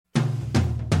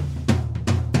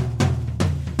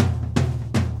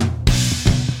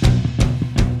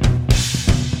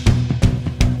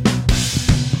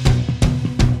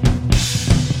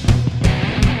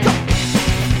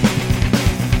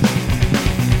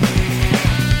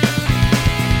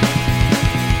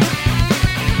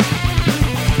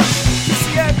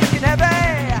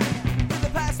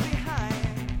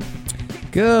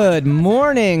Good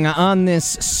morning on this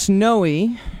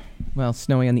snowy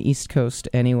on the East Coast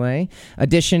anyway,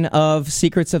 edition of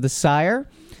Secrets of the Sire.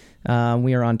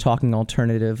 We are on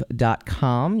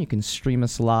talkingalternative.com. You can stream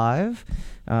us live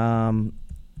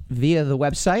via the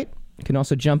website. You can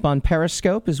also jump on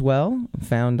Periscope as well,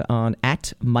 found on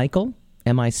 @Michael,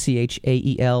 Michael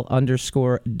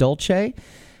 _Dolce.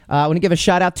 I want to give a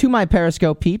shout out to my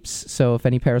Periscope peeps. So if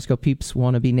any Periscope peeps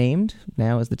want to be named,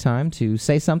 now is the time to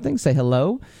say something, say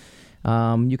hello.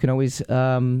 You can always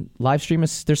live stream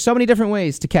us. There's so many different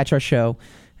ways to catch our show,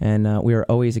 and we are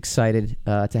always excited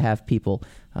to have people.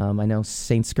 I know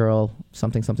Saints Girl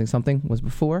something was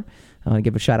before. I want to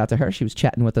give a shout out to her. She was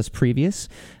chatting with us previous.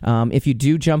 If you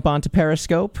do jump onto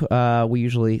Periscope, we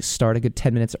usually start a good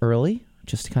 10 minutes early,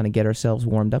 just to kind of get ourselves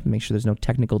warmed up and make sure there's no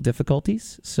technical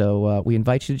difficulties. So we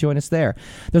invite you to join us there.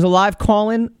 There's a live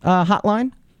call-in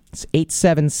hotline. It's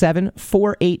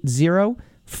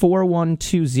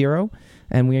 877-480-4120.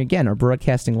 And we, again, are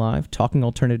broadcasting live,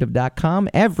 talkingalternative.com,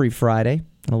 every Friday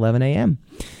at 11 a.m.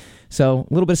 So a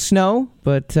little bit of snow,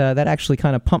 but that actually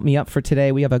kind of pumped me up for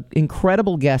today. We have an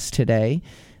incredible guest today.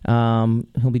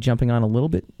 He'll be jumping on a little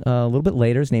bit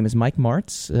later. His name is Mike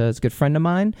Martz. He's a good friend of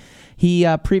mine. He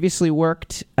previously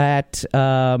worked at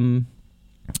He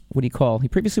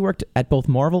previously worked at both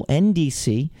Marvel and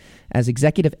DC as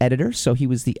executive editor. So he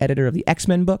was the editor of the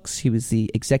X-Men books. He was the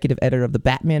executive editor of the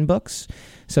Batman books.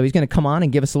 So he's going to come on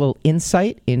and give us a little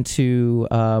insight into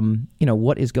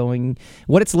what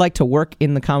it's like to work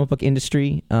in the comic book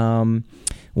industry,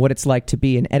 what it's like to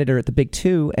be an editor at the Big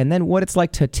Two, and then what it's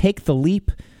like to take the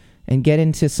leap and get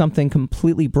into something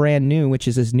completely brand new, which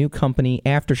is his new company,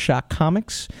 Aftershock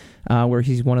Comics, where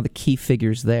he's one of the key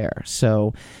figures there.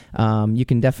 So you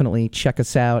can definitely check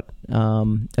us out.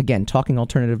 Again,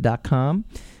 talkingalternative.com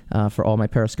for all my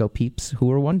Periscope peeps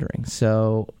who are wondering.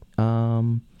 So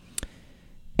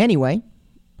anyway,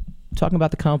 talking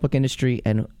about the comic book industry,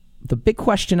 and the big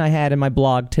question I had in my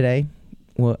blog today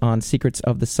on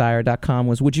secretsofthesire.com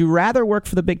was, would you rather work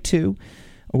for the Big Two,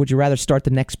 or would you rather start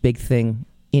the next big thing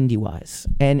indie-wise?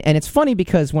 And it's funny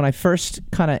because when I first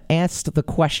kind of asked the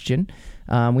question,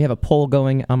 we have a poll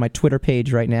going on my Twitter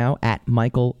page right now,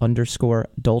 @Michael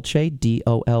 _Dolce,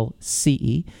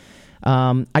 DOLCE.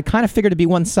 I kind of figured it'd be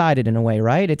one-sided in a way,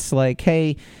 right? It's like,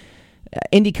 hey,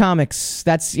 indie comics,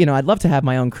 that's, I'd love to have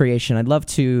my own creation. I'd love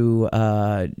to,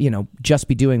 just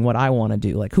be doing what I want to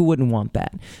do. Like, who wouldn't want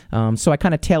that? So I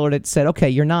kind of tailored it, said, okay,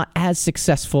 you're not as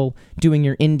successful doing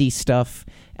your indie stuff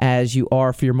as you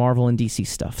are for your Marvel and DC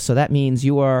stuff. So that means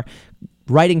you are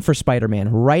writing for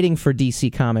Spider-Man, writing for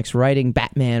DC Comics, writing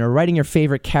Batman, or writing your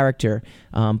favorite character.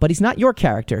 But he's not your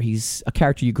character. He's a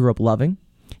character you grew up loving.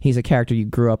 He's a character you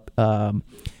grew up,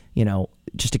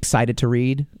 just excited to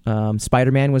read.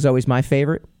 Spider-Man was always my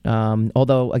favorite.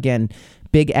 Although, again,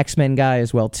 big X-Men guy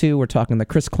as well, too. We're talking the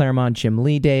Chris Claremont, Jim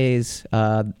Lee days,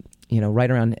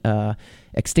 right around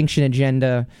Extinction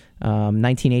Agenda,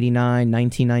 1989,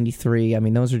 1993. I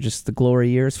mean, those are just the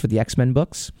glory years for the X-Men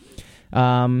books.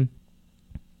 And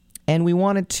we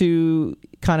wanted to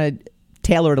kind of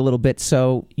tailor it a little bit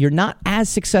so you're not as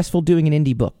successful doing an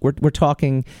indie book. We're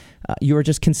talking, you're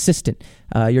just consistent.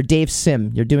 You're Dave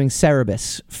Sim. You're doing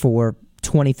Cerebus for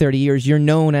 20, 30 years. You're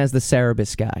known as the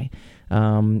Cerebus guy.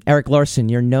 Eric Larson,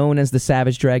 you're known as the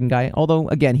Savage Dragon guy, although,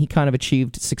 again, he kind of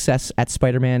achieved success at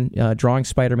Spider-Man, drawing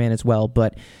Spider-Man as well.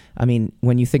 But, I mean,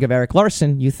 when you think of Eric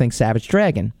Larson, you think Savage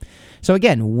Dragon. So,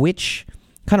 again, which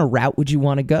kind of route would you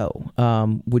want to go?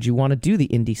 Would you want to do the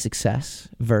indie success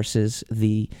versus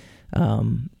the,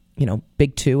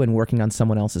 Big Two and working on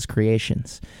someone else's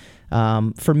creations?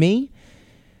 For me,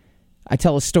 I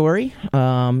tell a story.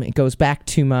 It goes back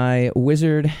to my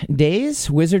Wizard days.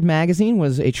 Wizard magazine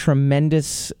was a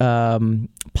tremendous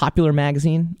popular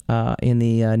magazine in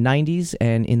the 90s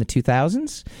and in the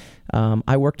 2000s.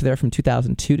 I worked there from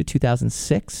 2002 to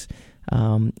 2006.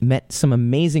 Met some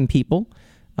amazing people.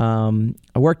 I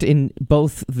worked in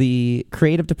both the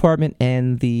creative department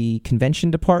and the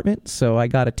convention department, so I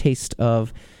got a taste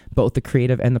of both the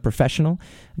creative and the professional.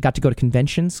 Got to go to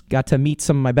conventions, got to meet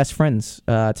some of my best friends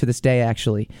to this day,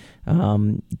 actually,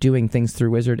 doing things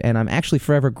through Wizard. And I'm actually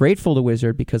forever grateful to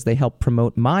Wizard because they helped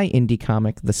promote my indie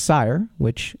comic, The Sire,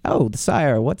 which, The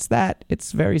Sire, what's that?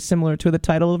 It's very similar to the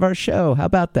title of our show. How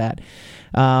about that?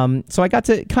 So I got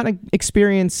to kind of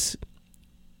experience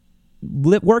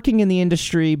working in the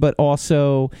industry, but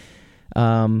also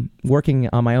working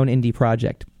on my own indie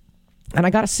project. And I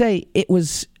got to say, it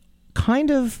was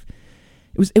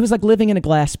it was like living in a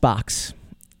glass box.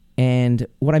 And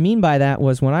what I mean by that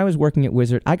was when I was working at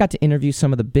Wizard, I got to interview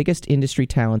some of the biggest industry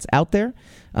talents out there.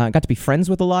 Got to be friends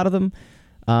with a lot of them.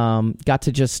 Got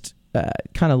to just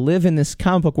kind of live in this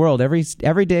comic book world.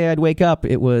 Every day I'd wake up,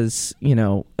 it was,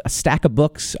 a stack of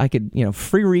books. I could,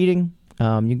 free reading.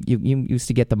 You used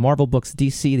to get the Marvel books,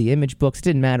 DC, the Image books. It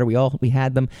didn't matter. We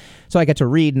had them. So I got to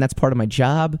read, and that's part of my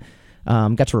job.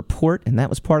 Got to report, and that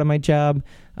was part of my job.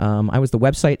 I was the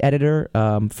website editor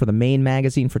for the main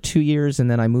magazine for 2 years,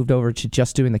 and then I moved over to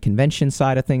just doing the convention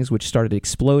side of things, which started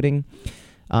exploding.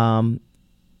 And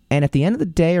at the end of the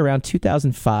day, around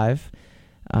 2005,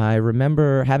 I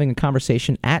remember having a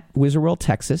conversation at Wizard World,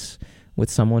 Texas, with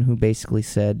someone who basically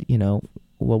said,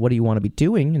 well, what do you want to be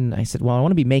doing? And I said, well, I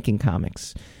want to be making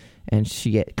comics. And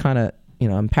she kind of,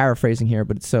 I'm paraphrasing here,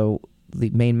 but so the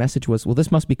main message was, well,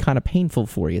 this must be kind of painful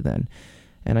for you then.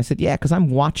 And I said, yeah, because I'm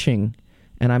watching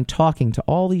and I'm talking to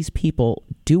all these people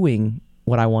doing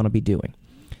what I want to be doing.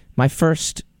 My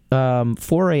first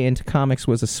foray into comics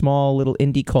was a small little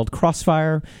indie called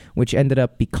Crossfire, which ended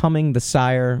up becoming the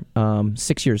Sire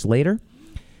 6 years later.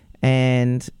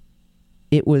 And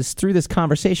it was through this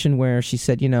conversation where she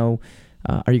said, are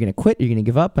you going to quit? Are you going to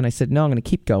give up? And I said, no, I'm going to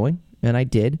keep going. And I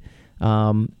did.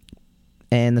 And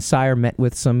the Sire met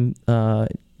with some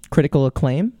critical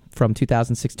acclaim from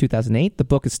 2006, 2008. The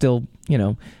book is still,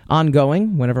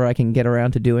 ongoing whenever I can get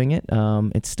around to doing it.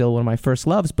 It's still one of my first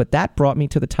loves. But that brought me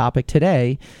to the topic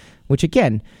today, which,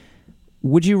 again,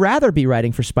 would you rather be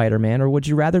writing for Spider-Man or would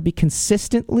you rather be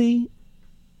consistently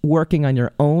working on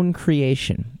your own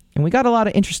creation? And we got a lot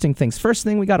of interesting things. First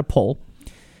thing, we got a poll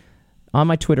on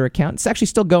my Twitter account. It's actually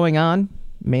still going on,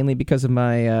 mainly because of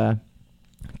my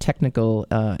technical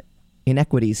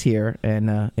inequities here,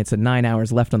 and it's 9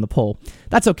 hours left on the poll.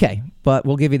 That's okay, but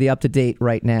we'll give you the up-to-date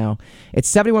right now. It's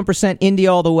 71%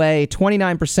 indie all the way,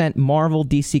 29% Marvel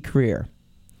DC career.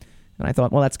 And I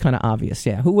thought, well, that's kind of obvious.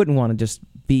 Yeah, who wouldn't want to just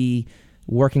be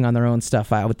working on their own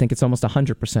stuff? I would think it's almost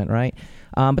 100%, right?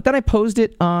 But then I posed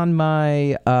it on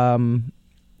my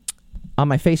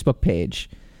Facebook page,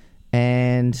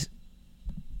 and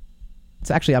it's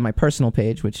actually on my personal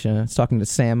page, which is talking to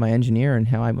Sam, my engineer, and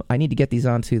how I need to get these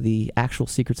onto the actual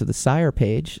Secrets of the Sire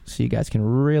page so you guys can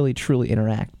really, truly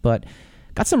interact. But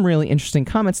got some really interesting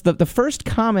comments. The first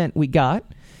comment we got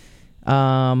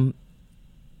from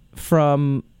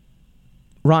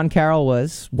Ron Carroll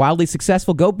was, wildly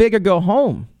successful, go big or go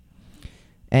home.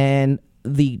 And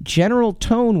the general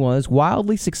tone was,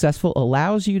 wildly successful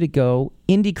allows you to go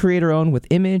indie creator owned with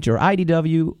Image or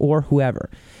IDW or whoever.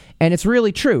 And it's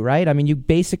really true, right? I mean, you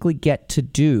basically get to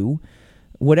do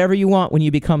whatever you want when you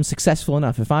become successful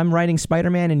enough. If I'm writing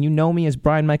Spider-Man and you know me as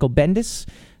Brian Michael Bendis,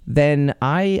 then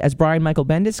I, as Brian Michael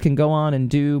Bendis, can go on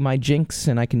and do my Jinx,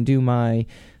 and I can do my,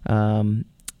 my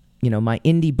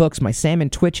indie books, my Sam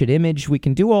and Twitch at Image. We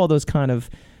can do all those kind of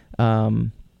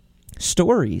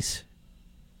stories,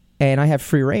 and I have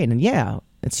free reign. And yeah,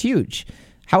 it's huge.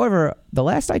 However, the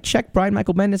last I checked, Brian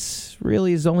Michael Bendis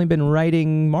really has only been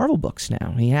writing Marvel books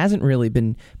now. He hasn't really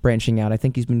been branching out. I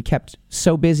think he's been kept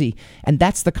so busy, and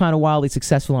that's the kind of wildly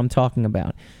successful I'm talking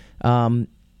about. I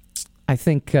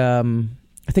think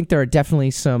there are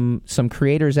definitely some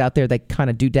creators out there that kind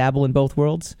of do dabble in both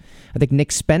worlds. I think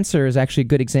Nick Spencer is actually a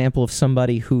good example of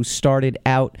somebody who started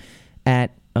out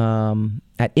at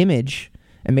Image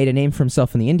and made a name for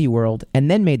himself in the indie world,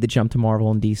 and then made the jump to Marvel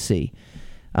and DC.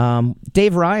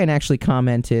 Dave Ryan actually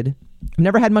commented, I've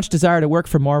never had much desire to work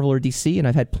for Marvel or DC, and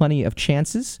I've had plenty of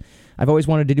chances. I've always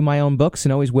wanted to do my own books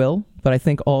and always will, but I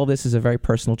think all of this is a very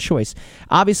personal choice.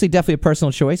 Obviously, definitely a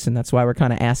personal choice, and that's why we're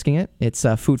kind of asking it. It's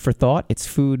food for thought. It's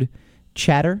food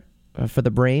chatter for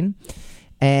the brain.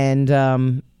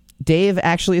 And Dave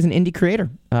actually is an indie creator.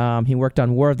 He worked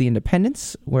on War of the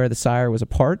Independents, where the Sire was a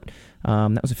part.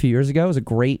 That was a few years ago. It was a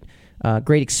great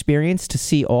experience to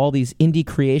see all these indie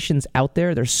creations out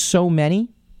there. There's so many.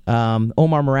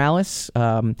 Omar Morales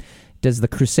does The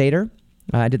Crusader.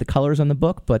 I did the colors on the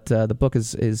book, but the book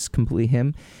is completely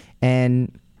him.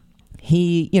 And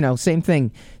he, same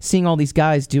thing. Seeing all these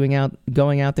guys going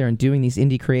out there and doing these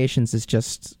indie creations is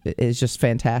just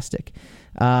fantastic.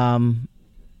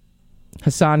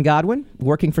 Hassan Godwin,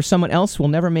 working for someone else will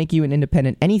never make you an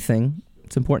independent anything.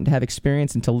 It's important to have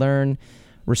experience and to learn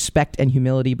respect and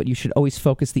humility, but you should always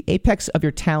focus the apex of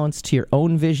your talents to your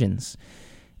own visions.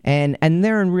 And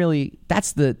therein really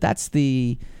that's the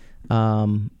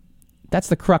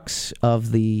crux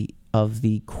of the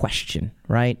question,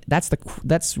 right?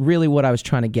 That's really what I was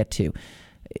trying to get to.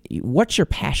 What's your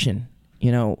passion?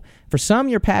 For some,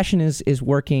 your passion is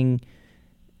working,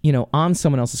 on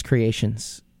someone else's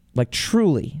creations, like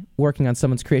truly working on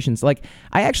someone's creations. Like,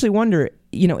 I actually wonder,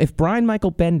 if Brian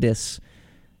Michael Bendis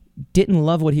didn't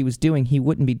love what he was doing, he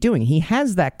wouldn't be doing. He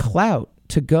has that clout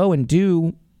to go and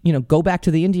do go back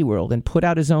to the indie world and put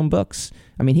out his own books.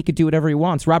 I mean, he could do whatever he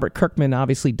wants. Robert Kirkman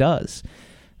obviously does.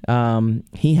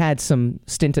 He had some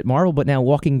stint at Marvel, but now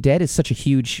Walking Dead is such a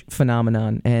huge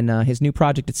phenomenon, and his new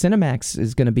project at Cinemax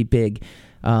is going to be big.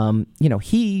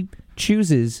 He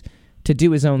chooses to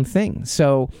do his own thing.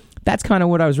 So that's kind of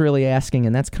what I was really asking,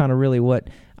 and that's kind of really what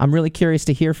I'm really curious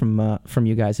to hear from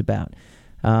you guys about.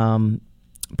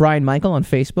 Brian Michael on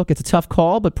Facebook, it's a tough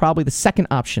call, but probably the second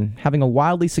option. Having a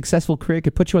wildly successful career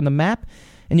could put you on the map,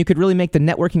 and you could really make the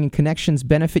networking and connections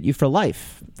benefit you for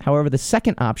life. However, the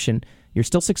second option, you're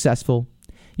still successful,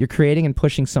 you're creating and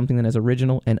pushing something that is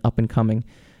original and up and coming.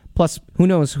 Plus, who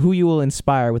knows who you will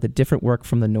inspire with a different work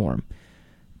from the norm.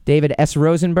 David S.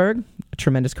 Rosenberg, a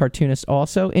tremendous cartoonist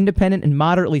also, independent and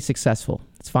moderately successful.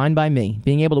 It's fine by me.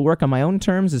 Being able to work on my own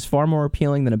terms is far more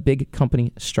appealing than a big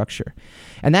company structure.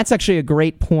 And that's actually a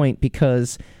great point,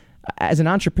 because as an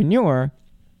entrepreneur,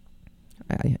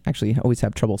 I actually always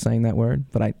have trouble saying that word,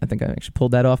 but I think I actually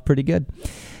pulled that off pretty good.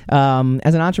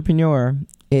 As an entrepreneur,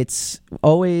 it's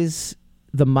always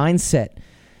the mindset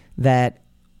that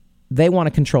they want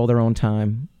to control their own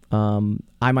time.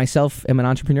 I myself am an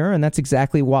entrepreneur, and that's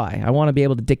exactly why. I want to be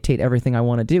able to dictate everything I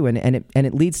want to do, and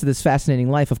it leads to this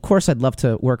fascinating life. Of course, I'd love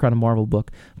to work on a Marvel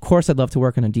book. Of course, I'd love to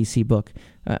work on a DC book.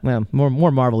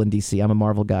 More Marvel than DC. I'm a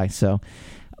Marvel guy.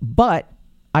 But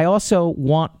I also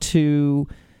want to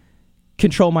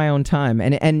control my own time,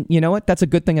 and you know what? That's a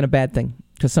good thing and a bad thing,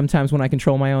 because sometimes when I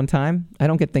control my own time, I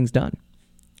don't get things done.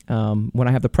 When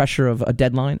I have the pressure of a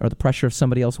deadline or the pressure of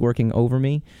somebody else working over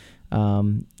me,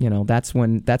 that's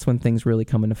when things really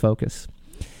come into focus.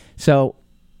 So,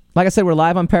 like I said, we're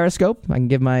live on Periscope. I can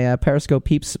give my Periscope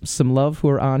peeps some love who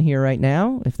are on here right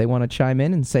now. If they want to chime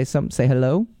in and say something, say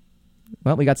hello.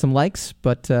 Well, we got some likes,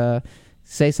 but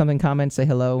say something, comment, say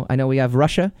hello. I know we have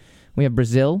Russia, we have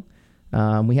Brazil,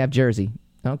 we have Jersey.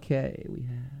 Okay, we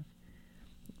have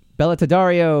Bella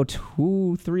Tadario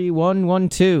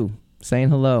 23112 saying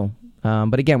hello.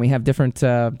 But again, we have different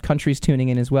countries tuning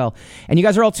in as well. And you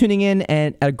guys are all tuning in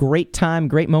at a great time,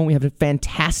 great moment. We have a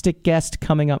fantastic guest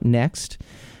coming up next.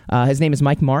 His name is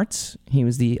Mike Marts. He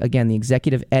was the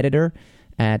executive editor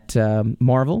at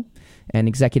Marvel and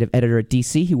executive editor at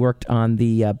DC. He worked on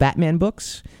the Batman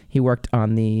books. He worked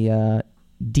on the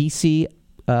DC,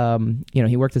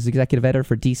 he worked as executive editor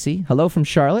for DC. Hello from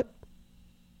Charlotte.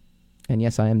 And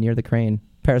yes, I am near the crane.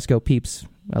 Periscope peeps,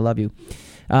 I love you.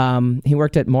 He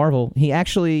worked at Marvel. He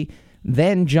actually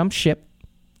then jumped ship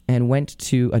and went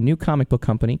to a new comic book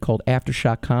company called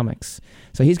Aftershock Comics.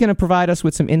 So he's going to provide us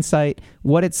with some insight,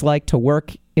 what it's like to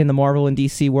work in the Marvel and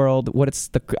DC world. I want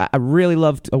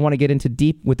to get into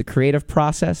deep with the creative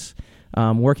process,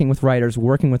 working with writers,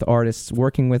 working with artists,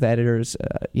 working with editors.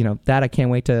 That I can't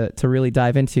wait to really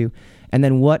dive into. And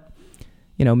then what,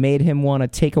 made him want to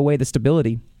take away the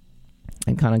stability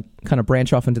and kind of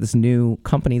branch off into this new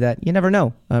company that you never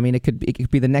know. I mean, it could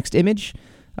be the next Image,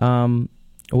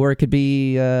 or it could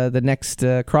be the next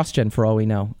CrossGen for all we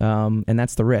know, and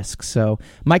that's the risk. So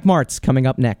Mike Marts coming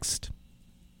up next.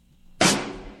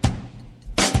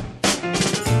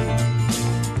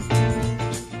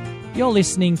 You're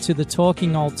listening to the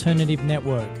Talking Alternative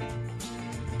Network.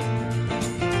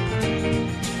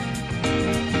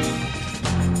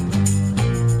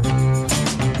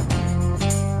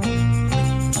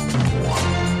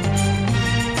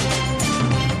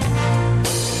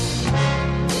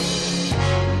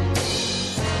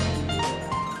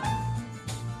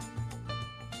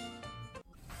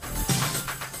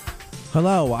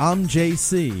 Hello, I'm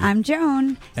JC. I'm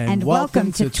Joan. And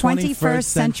welcome to 21st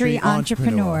Century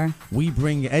Entrepreneur. We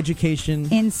bring education,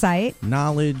 insight,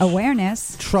 knowledge,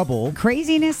 awareness, trouble,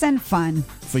 craziness, and fun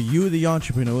for you, the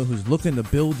entrepreneur who's looking to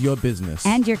build your business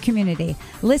and your community.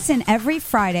 Listen every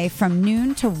Friday from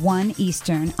noon to 1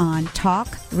 Eastern on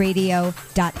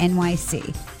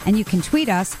talkradio.nyc. And you can tweet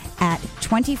us at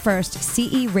 21st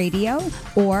CE Radio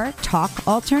or Talk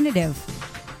Alternative.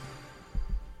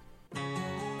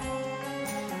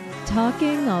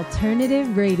 Talking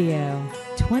Alternative Radio,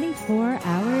 24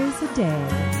 hours a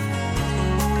day.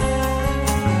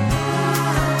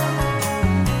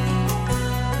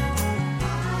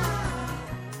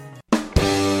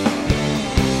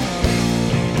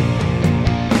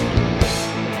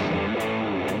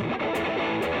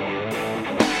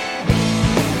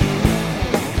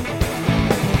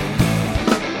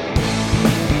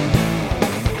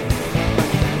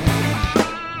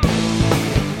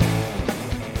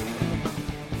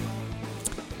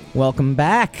 Welcome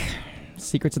back.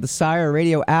 Secrets of the Sire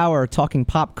Radio Hour, talking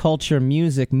pop culture,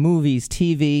 music, movies,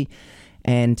 TV,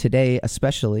 and today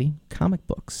especially comic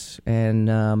books. And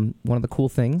one of the cool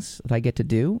things that I get to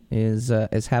do is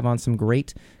have on some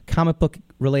great comic book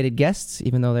related guests,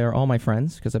 even though they are all my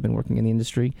friends because I've been working in the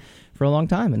industry for a long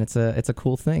time, and it's a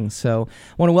cool thing. So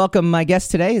I want to welcome my guest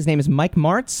today. His name is Mike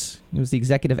Marts. He was the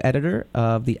executive editor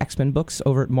of the X-Men books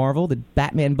over at Marvel, the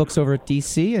Batman books over at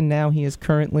DC, and now he is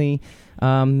currently,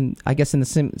 I guess, in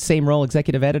the same role,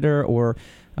 executive editor or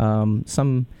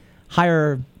some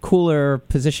higher, cooler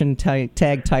position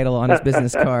tag title on his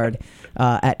business card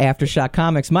at Aftershock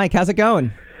Comics. Mike, how's it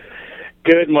going?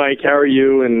 Good, Mike. How are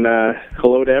you? And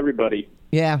hello to everybody.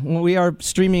 Yeah, well, we are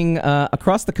streaming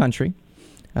across the country.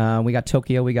 We got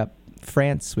Tokyo, we got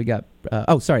France, we got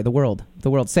the world.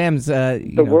 Sam's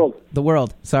the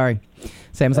world. Sorry,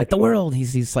 Sam's like the world.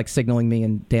 He's like signaling me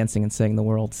and dancing and saying the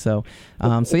world. So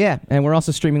yeah, and we're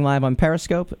also streaming live on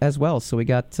Periscope as well. So we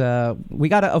got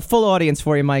a full audience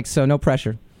for you, Mike. So no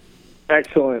pressure.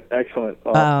 Excellent.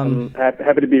 Well, I'm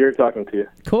happy to be here talking to you.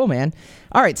 Cool, man.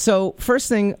 All right, so first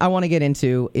thing I want to get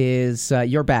into is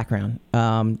your background.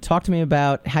 Talk to me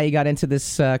about how you got into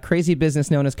this crazy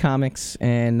business known as comics,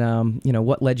 and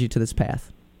what led you to this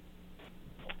path.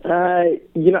 I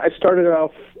started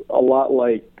off a lot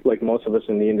like most of us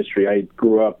in the industry. I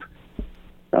grew up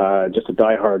just a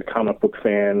diehard comic book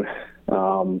fan.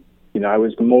 I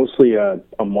was mostly a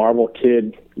Marvel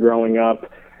kid growing up.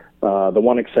 The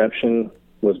one exception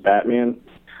was Batman.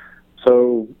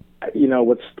 So,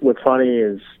 what's funny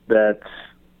is that,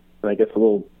 and I guess a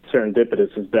little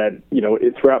serendipitous, is that,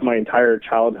 throughout my entire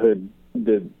childhood,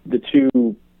 the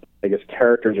two, I guess,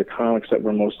 characters or comics that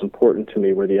were most important to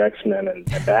me were the X-Men and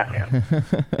Batman.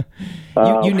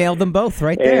 You nailed them both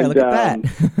right there. Look at that.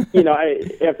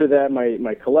 After that,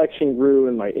 my collection grew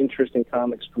and my interest in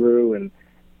comics grew. And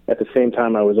at the same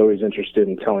time, I was always interested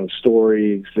in telling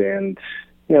stories. And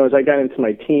as I got into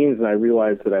my teens and I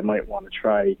realized that I might want to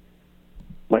try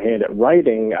my hand at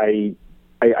writing, I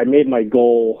made my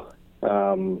goal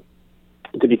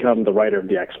to become the writer of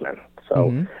the X-Men.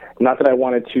 So not that I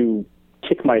wanted to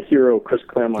kick my hero, Chris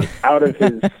Claremont, out of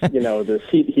his, the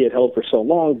seat he had held for so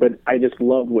long, but I just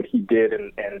loved what he did.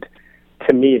 And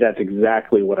to me, that's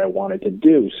exactly what I wanted to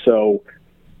do. So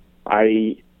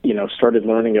I started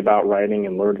learning about writing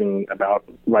and learning about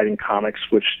writing comics,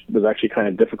 which was actually kind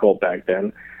of difficult back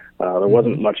then. There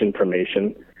wasn't much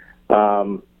information.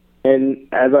 And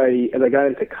as I got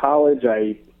into college,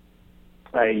 I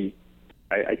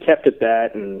kept at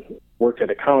that and worked at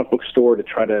a comic book store to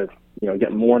try to,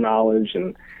 get more knowledge.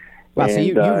 And wow, so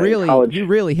you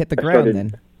really hit the ground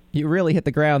then. You really hit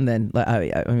the ground then.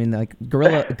 I mean, like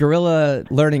guerrilla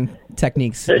learning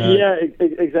techniques. Yeah,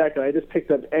 exactly. I just picked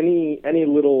up any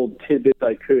little tidbits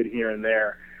I could here and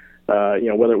there.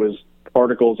 Whether it was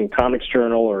articles in Comics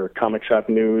Journal or Comic Shop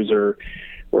News or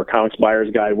Comics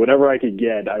Buyer's Guide, whatever I could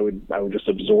get, I would just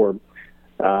absorb.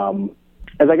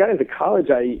 As I got into college,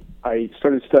 I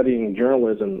started studying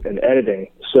journalism and editing.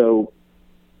 So,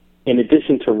 in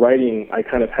addition to writing, I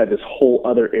kind of had this whole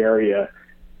other area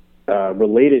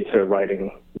related to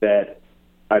writing that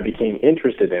I became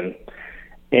interested in.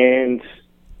 And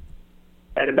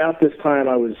at about this time,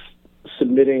 I was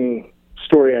submitting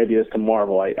story ideas to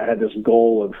Marvel. I had this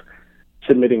goal of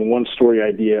submitting one story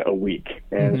idea a week.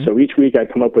 And so each week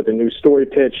I'd come up with a new story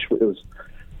pitch. It was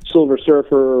Silver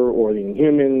Surfer or the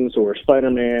Inhumans or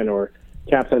Spider-Man or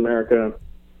Captain America.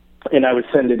 And I would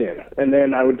send it in. And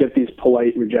then I would get these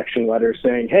polite rejection letters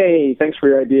saying, hey, thanks for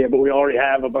your idea, but we already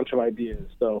have a bunch of ideas.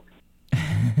 So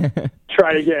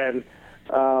try again.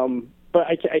 But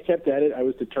I kept at it. I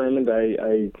was determined.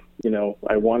 I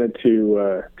wanted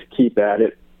to keep at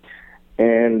it.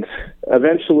 And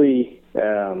eventually,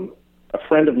 a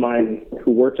friend of mine who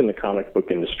worked in the comic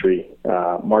book industry,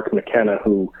 Mark McKenna,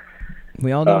 who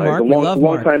we all know Mark. We love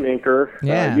Mark. Long-time inker.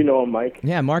 Yeah. You know him, Mike.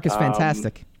 Yeah, Mark is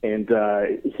fantastic. And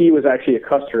he was actually a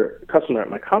customer at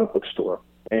my comic book store.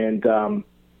 And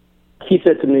he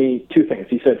said to me two things.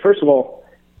 He said, first of all,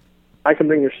 I can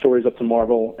bring your stories up to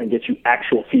Marvel and get you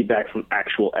actual feedback from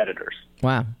actual editors.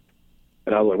 Wow.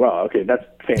 And I was like, wow, okay, that's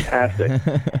fantastic.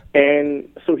 And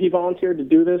so he volunteered to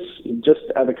do this just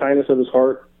out of the kindness of his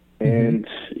heart. And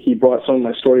he brought some of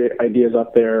my story ideas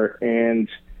up there. And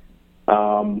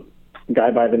a guy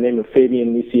by the name of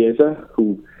Fabian Nicieza,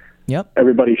 who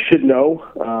everybody should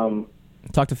know.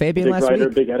 Talked to Fabian last week. Big writer,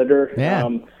 week. big editor. Yeah.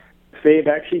 Fabe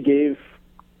actually gave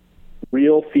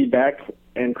real feedback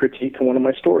and critique to one of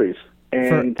my stories.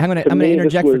 And I'm going to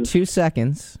interject for 2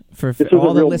 seconds for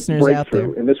all the listeners out there.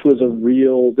 And this was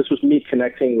me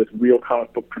connecting with real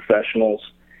comic book professionals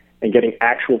and getting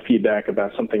actual feedback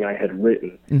about something I had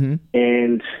written.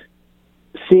 And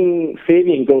seeing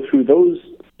Fabian go through those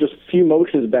just a few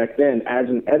motions back then as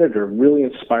an editor really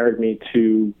inspired me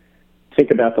to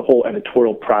think about the whole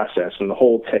editorial process and the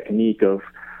whole technique of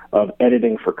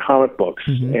editing for comic books.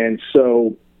 Mm-hmm. And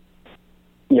so,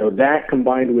 that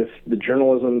combined with the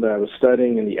journalism that I was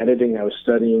studying and the editing I was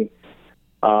studying,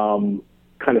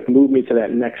 kind of moved me to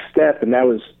that next step. And that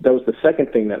was the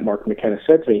second thing that Mark McKenna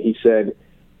said to me. He said,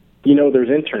 there's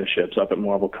internships up at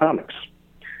Marvel Comics.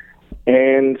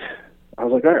 And I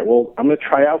was like, all right, well, I'm going to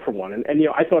try out for one. And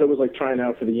I thought it was like trying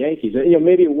out for the Yankees.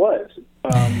 Maybe it was.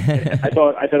 I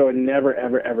thought I would never,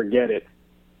 ever, ever get it.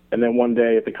 And then one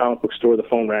day at the comic book store, the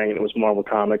phone rang, and it was Marvel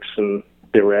Comics, and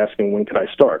they were asking when could I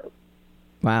start.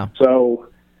 Wow. So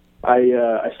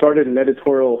I started an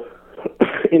editorial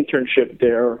internship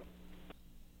there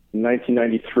in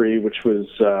 1993, which was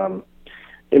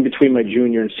in between my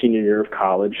junior and senior year of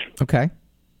college. Okay.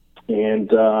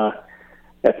 And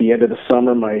at the end of the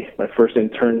summer, my first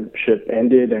internship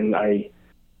ended, and I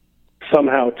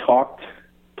somehow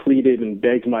pleaded, and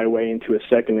begged my way into a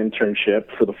second internship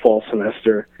for the fall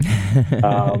semester.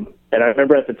 And I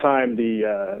remember at the time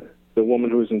the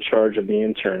woman who was in charge of the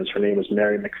interns, her name was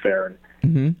Mary McFerrin,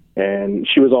 Mm-hmm. and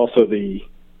she was also the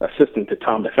assistant to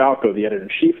Tom DeFalco, the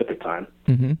editor-in-chief at the time.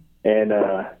 Mm-hmm. And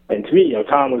to me,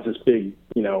 Tom was this big,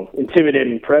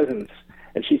 intimidating presence,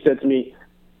 and she said to me,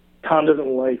 Tom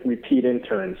doesn't like repeat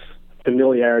interns.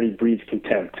 Familiarity breeds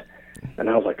contempt. And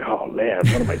I was like, oh, man,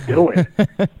 what am I doing?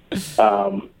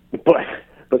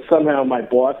 But somehow my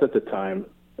boss at the time,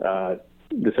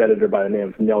 this editor by the name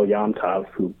of Nel Yomtov,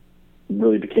 who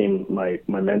really became my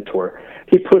mentor,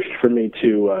 he pushed for me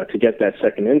to get that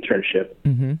second internship.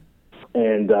 Mm-hmm.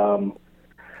 And,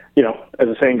 as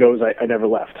the saying goes, I never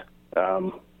left.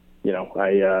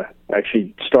 I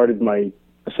actually started my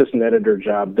assistant editor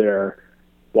job there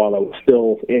while I was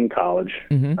still in college,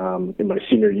 Mm-hmm. in my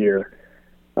senior year,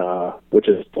 which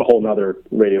is a whole nother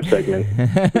radio segment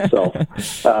itself.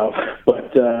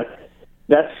 But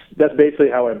that's basically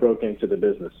how I broke into the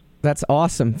business. That's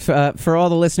awesome. For all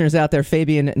the listeners out there,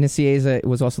 Fabian Nicieza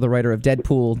was also the writer of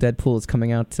Deadpool. Deadpool is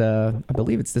coming out, I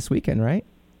believe it's this weekend, right?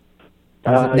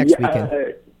 Or is it next weekend?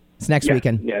 It's next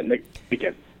weekend. Yeah, next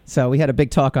weekend. So we had a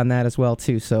big talk on that as well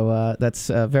too. So that's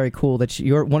very cool. That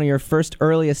you're one of your first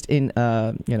earliest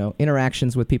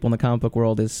interactions with people in the comic book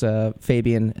world is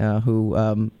Fabian,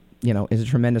 who is a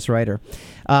tremendous writer.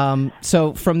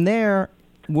 So from there,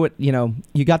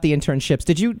 you got the internships.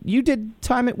 Did you did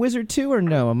time at Wizard too, or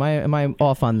no? Am I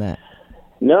off on that?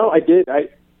 No, I did. I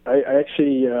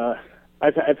actually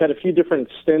I've had a few different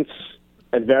stints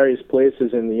at various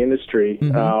places in the industry.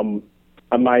 Mm-hmm.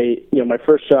 My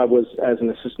first job was as an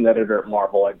assistant editor at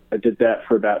Marvel. I did that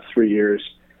for about 3 years,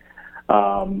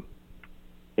 and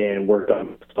worked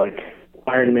on like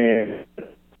Iron Man.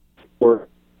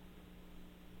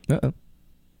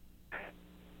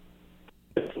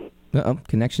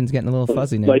 Connection's getting a little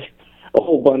fuzzy now. Like a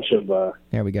whole bunch of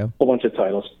there we go. A whole bunch of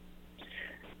titles,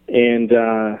 and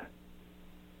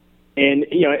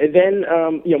then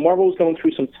Marvel was going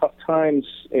through some tough times,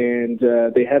 and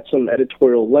they had some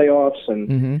editorial layoffs, and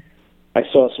Mm-hmm. I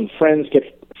saw some friends get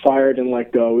fired and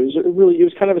let go. It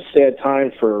was kind of a sad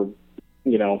time for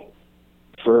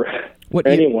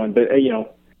anyone. But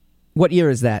what year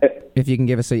is that? If you can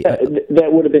give us a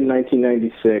that would have been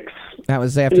 1996. that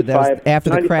was after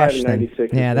the crash.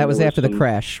 Then that was after the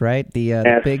crash, right?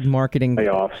 The big marketing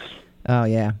layoffs. Oh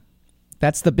yeah.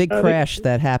 That's the big crash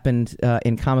that happened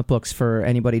in comic books for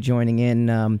anybody joining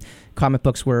in. Comic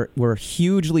books were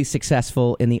hugely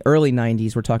successful in the early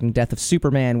 90s. We're talking Death of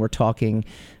Superman. We're talking,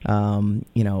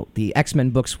 the X-Men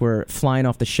books were flying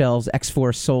off the shelves.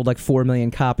 X-Force sold like 4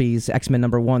 million copies. X-Men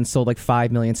 #1 sold like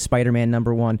 5 million. Spider-Man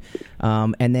 #1.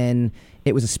 And then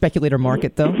it was a speculator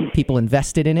market, though. People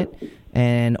invested in it.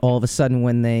 And all of a sudden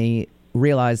when they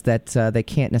realize that they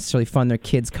can't necessarily fund their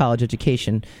kids' college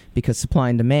education because supply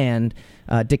and demand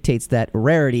dictates that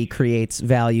rarity creates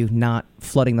value, not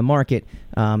flooding the market.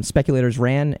 Speculators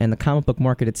ran, and the comic book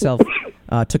market itself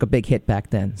took a big hit back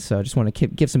then. So I just want to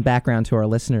give some background to our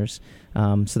listeners,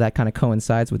 so that kind of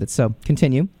coincides with it. So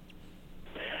continue.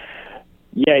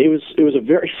 Yeah, it was a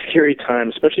very scary time,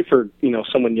 especially for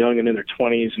someone young and in their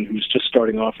 20s and who's just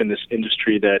starting off in this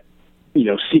industry that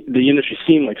the industry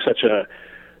seemed like such a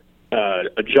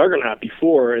juggernaut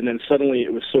before, and then suddenly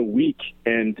it was so weak,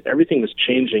 and everything was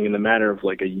changing in the matter of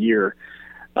like a year.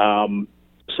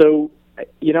 So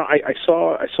I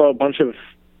saw a bunch of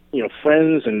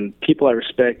friends and people I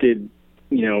respected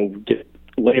get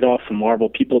laid off from Marvel,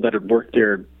 people that had worked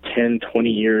there 10, 20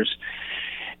 years,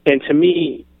 and to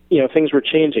me, things were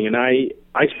changing, and I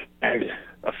had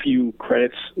a few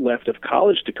credits left of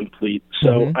college to complete,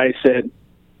 so I said,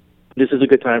 this is a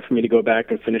good time for me to go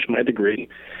back and finish my degree.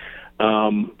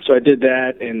 So I did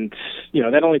that, and,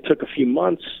 that only took a few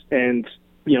months, and,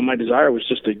 my desire was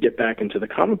just to get back into the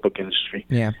comic book industry.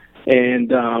 Yeah. And,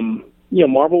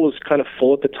 Marvel was kind of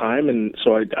full at the time, and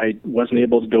so I wasn't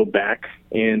able to go back.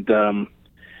 And I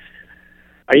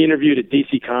interviewed at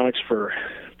DC Comics for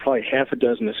probably half a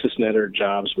dozen assistant editor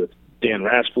jobs with Dan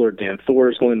Raspler, Dan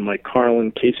Thorsland, Mike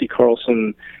Carlin, Casey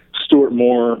Carlson, Stuart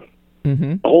Moore,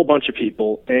 a whole bunch of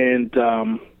people. And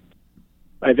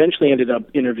I eventually ended up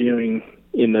interviewing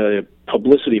in the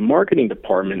publicity marketing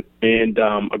department, and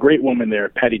a great woman there,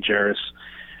 Patty Jarris,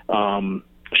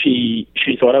 she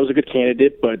thought I was a good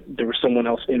candidate, but there was someone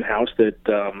else in-house that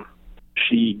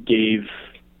she gave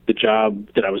the job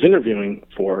that I was interviewing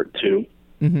for to.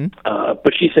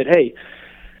 But she said, hey,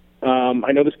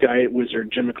 I know this guy at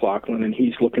Wizard, Jim McLaughlin, and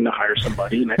he's looking to hire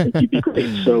somebody, and I think you'd be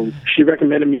great. So she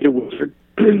recommended me to Wizard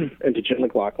and to Jim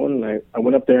McLaughlin, and I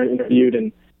went up there and interviewed,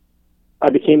 and I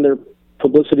became their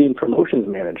publicity and promotions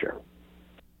manager.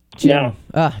 Jim,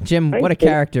 Jim, what a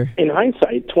character. In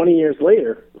hindsight, 20 years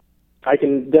later, I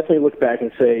can definitely look back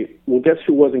and say, well, guess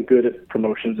who wasn't good at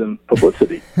promotions and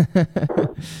publicity?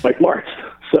 Mike Martz.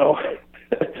 So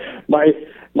my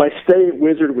stay at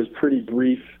Wizard was pretty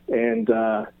brief, and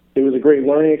it was a great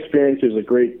learning experience. It was a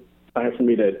great time for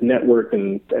me to network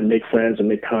and make friends and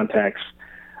make contacts.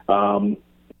 But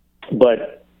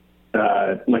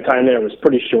my time there was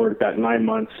pretty short, about 9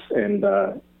 months, and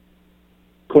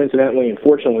coincidentally and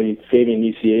fortunately, Fabian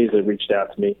Nicieza had reached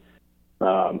out to me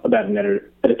about an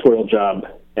editorial job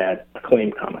at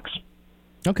Acclaim Comics.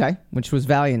 Okay, which was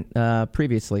Valiant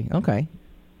previously. Okay.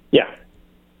 Yeah.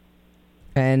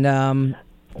 And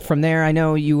from there, I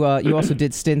know you also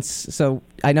did stints. So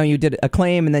I know you did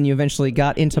Acclaim, and then you eventually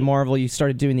got into Marvel. You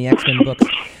started doing the X-Men books.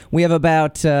 We have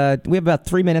about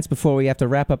 3 minutes before we have to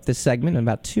wrap up this segment, in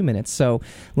about 2 minutes. So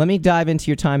let me dive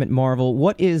into your time at Marvel.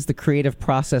 What is the creative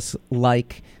process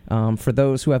like for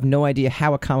those who have no idea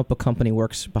how a comic book company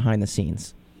works behind the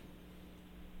scenes?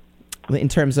 In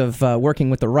terms of working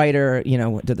with the writer,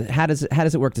 how does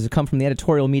it work? Does it come from the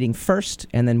editorial meeting first,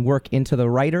 and then work into the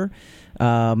writer,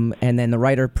 and then the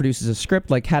writer produces a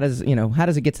script? Like, how does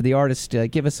it get to the artist?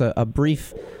 Give us a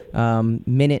brief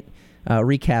minute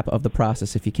recap of the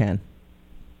process, if you can.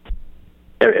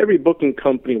 Every booking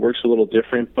company works a little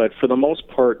different, but for the most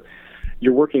part,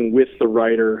 you're working with the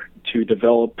writer to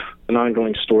develop an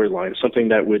ongoing storyline, something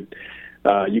that would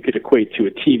you could equate to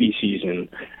a TV season.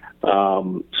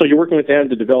 So you're working with them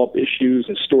to develop issues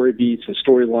and story beats and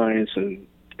storylines and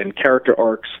character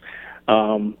arcs.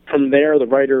 From there, the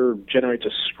writer generates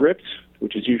a script,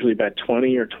 which is usually about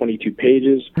 20 or 22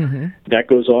 pages. That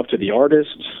goes off to the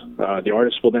artist. The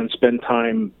artist will then spend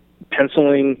time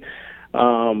penciling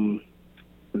the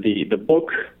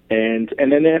book, and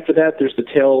then after that, there's the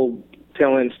tail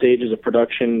end stages of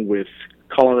production with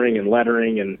coloring and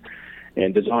lettering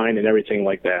and design and everything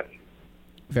like that.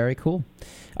 Very cool.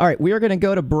 All right, we are going to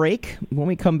go to break. When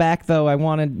we come back, though, I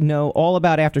want to know all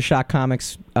about Aftershock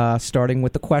Comics, starting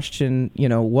with the question,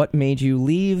 what made you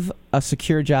leave a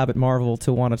secure job at Marvel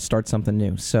to want to start something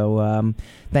new? So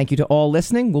thank you to all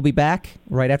listening. We'll be back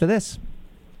right after this.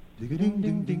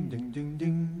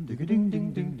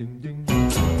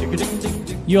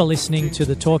 You're listening to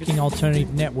the Talking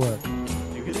Alternative Network.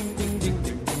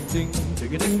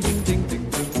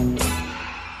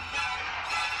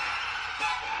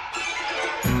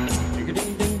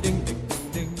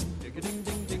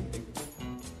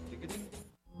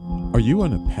 Are you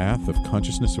on a path of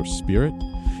consciousness or spirit?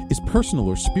 Is personal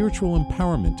or spiritual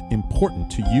empowerment important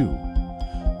to you?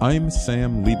 I'm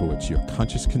Sam Leibowitz, your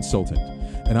conscious consultant,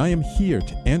 and I am here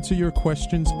to answer your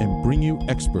questions and bring you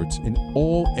experts in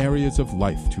all areas of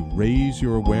life to raise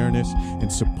your awareness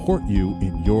and support you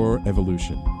in your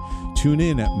evolution. Tune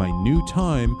in at my new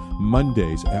time,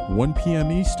 Mondays at 1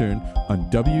 p.m. Eastern on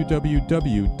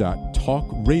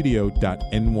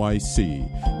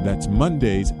www.talkradio.nyc. That's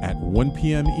Mondays at 1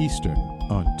 p.m. Eastern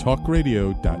on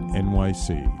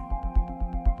talkradio.nyc.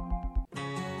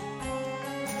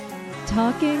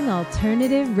 Talking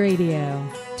Alternative Radio,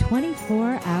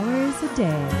 24 hours a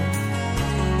day.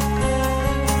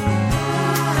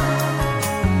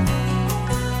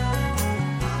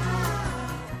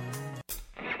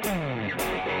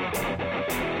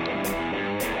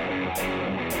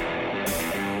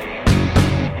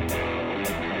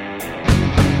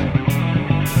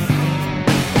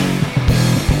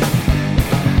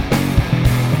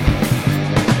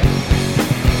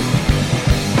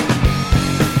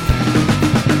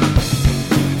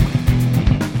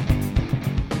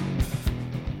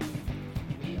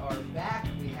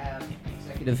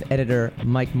 creative editor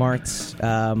Mike Martz.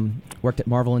 Worked at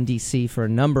Marvel and DC for a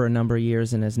number of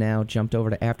years and has now jumped over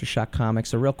to Aftershock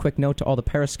Comics. A real quick note to all the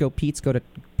Periscope peeps, go to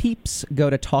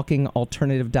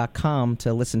talkingalternative.com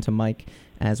to listen to Mike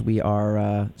as we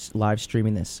are live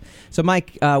streaming this. So,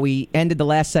 Mike, we ended the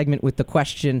last segment with the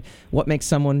question, what makes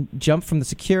someone jump from the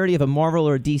security of a Marvel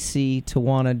or a DC to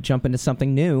want to jump into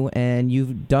something new? And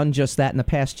you've done just that in the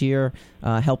past year,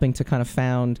 helping to kind of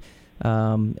found,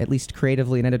 at least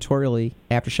creatively and editorially,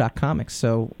 Aftershock Comics.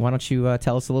 So why don't you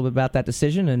tell us a little bit about that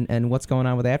decision and what's going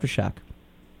on with Aftershock?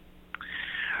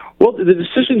 Well, the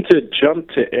decision to jump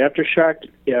to Aftershock,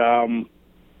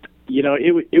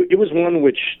 it was one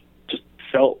which just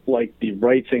felt like the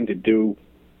right thing to do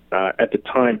at the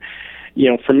time.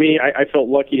 For me, I felt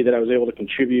lucky that I was able to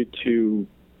contribute to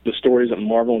the stories at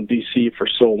Marvel and DC for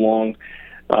so long.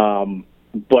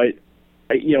 But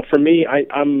for me,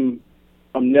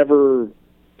 I'm never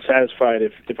satisfied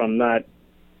if I don't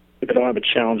have a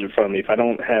challenge in front of me, if I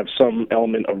don't have some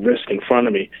element of risk in front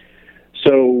of me.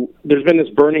 So there's been this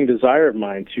burning desire of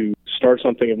mine to start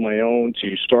something of my own,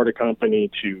 to start a company,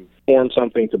 to form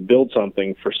something, to build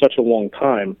something for such a long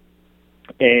time.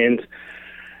 And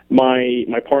my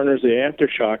partners at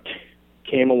Aftershock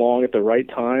came along at the right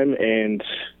time and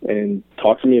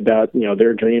talked to me about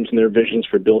their dreams and their visions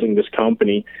for building this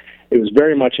company. It was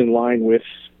very much in line with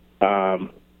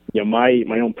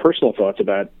my own personal thoughts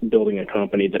about building a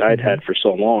company that I'd had for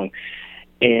so long,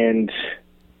 and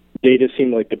they just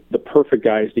seemed like the perfect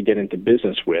guys to get into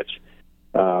business with.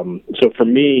 So for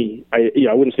me,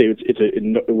 I wouldn't say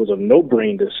it was a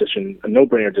no-brainer decision,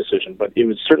 but it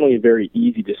was certainly a very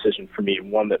easy decision for me,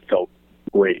 and one that felt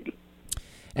great.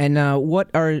 And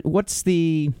what's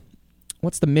the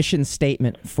mission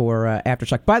statement for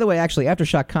Aftershock? By the way, actually,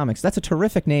 Aftershock Comics, that's a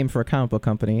terrific name for a comic book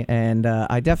company, and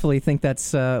I definitely think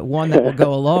that's one that will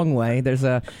go a long way. There's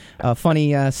a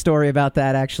funny story about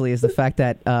that, actually, is the fact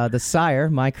that The Sire,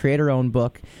 my creator-owned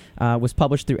book, was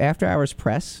published through After Hours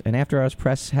Press, and After Hours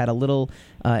Press had a little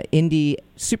indie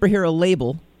superhero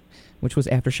label, which was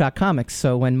Aftershock Comics.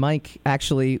 So when Mike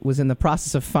actually was in the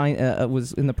process of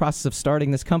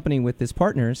starting this company with his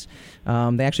partners,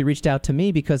 they actually reached out to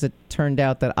me because it turned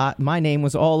out that my name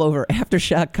was all over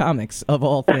Aftershock Comics, of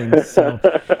all things. So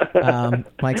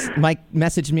Mike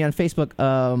messaged me on Facebook,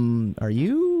 are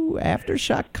you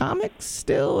Aftershock Comics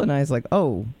still? And I was like,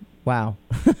 oh, wow.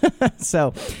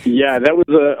 So yeah, that was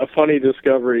a funny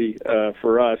discovery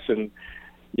for us, and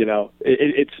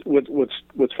it's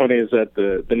what's funny is that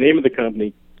the name of the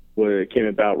company came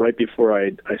about right before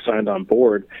I signed on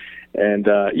board, and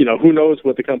who knows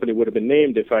what the company would have been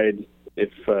named if it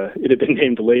had been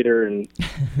named later. And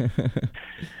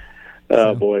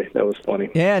oh boy, that was funny.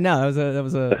 Yeah, no, that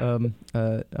was a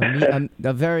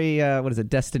very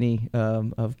destiny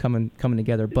of coming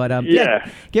together. But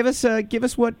give us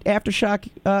what Aftershock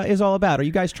is all about. Are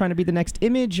you guys trying to be the next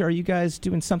Image? Are you guys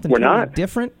doing something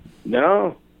different?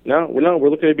 No, we're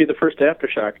looking to be the first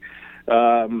Aftershock.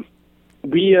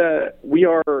 We are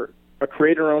a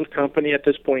creator-owned company at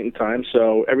this point in time,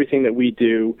 so everything that we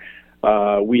do,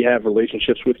 we have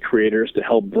relationships with creators to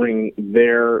help bring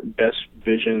their best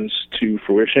visions to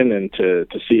fruition and to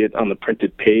see it on the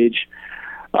printed page.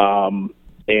 And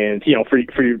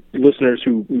for your listeners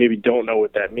who maybe don't know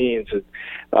what that means,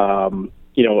 a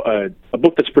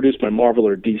book that's produced by Marvel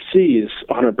or DC is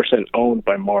 100% owned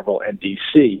by Marvel and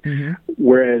DC. Mm-hmm.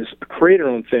 Whereas a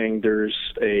creator-owned thing, there's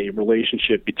a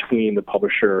relationship between the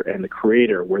publisher and the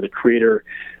creator, where the creator,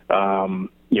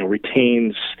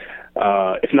 retains,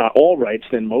 if not all rights,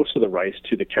 then most of the rights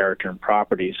to the character and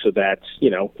property. So that,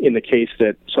 in the case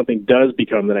that something does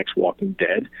become the next Walking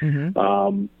Dead, mm-hmm.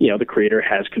 The creator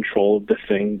has control of the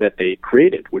thing that they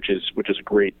created, which is a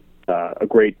great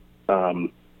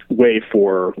way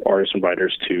for artists and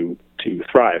writers to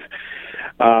thrive.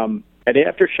 At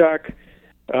Aftershock,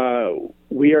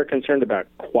 we are concerned about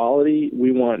quality.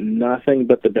 We want nothing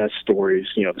but the best stories.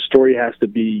 The story has to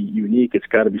be unique. It's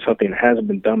got to be something that hasn't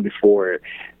been done before.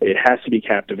 It has to be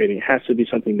captivating. It has to be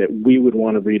something that we would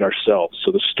want to read ourselves.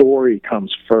 So the story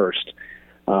comes first,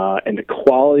 and the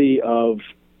quality of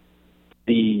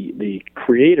the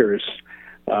creators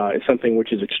is something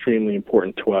which is extremely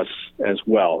important to us as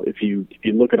well. If you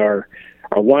look at our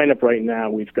lineup right now,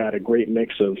 we've got a great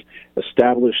mix of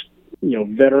established,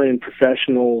 veteran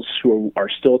professionals who are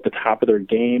still at the top of their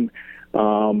game,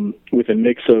 with a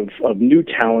mix of new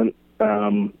talent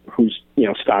whose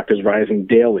stock is rising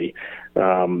daily.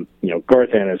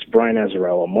 Garth Ennis, Brian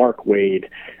Azzarello, Mark Waid,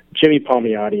 Jimmy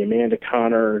Palmiotti, Amanda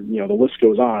Connor. The list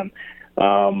goes on.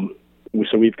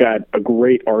 So we've got a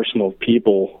great arsenal of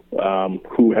people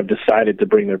who have decided to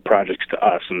bring their projects to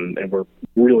us, and we're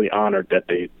really honored that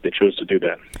they chose to do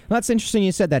that. Well, that's interesting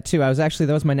you said that, too. That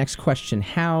was my next question.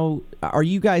 How are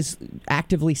you guys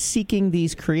actively seeking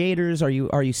these creators? Are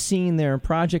you seeing their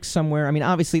projects somewhere? I mean,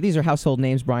 obviously, these are household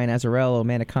names, Brian Azzarello,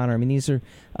 Amanda Conner. I mean, these are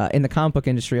in the comic book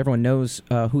industry. Everyone knows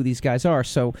who these guys are.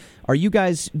 So are you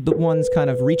guys the ones kind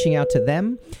of reaching out to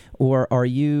them, or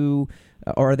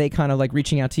are they kind of like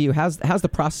reaching out to you? How's the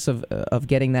process of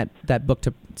getting that book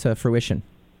to fruition?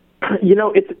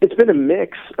 It's been a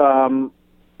mix. Some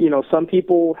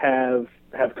people have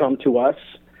come to us.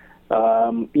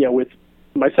 With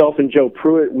myself and Joe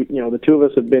Pruitt, the two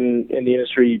of us have been in the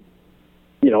industry,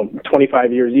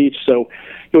 25 years each. So,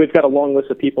 we've got a long list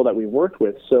of people that we worked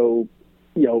with. So,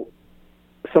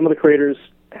 some of the creators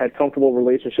had comfortable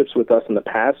relationships with us in the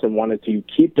past and wanted to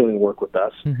keep doing work with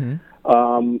us.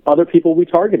 Mm-hmm. Other people we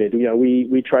targeted,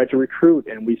 we tried to recruit,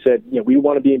 and we said, we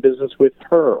want to be in business with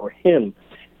her or him.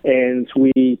 And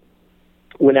we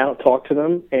went out, talked to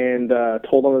them, and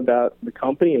told them about the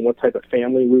company and what type of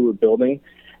family we were building.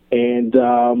 And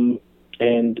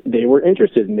they were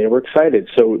interested and they were excited.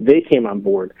 So they came on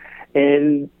board.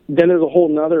 And then there's a whole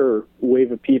nother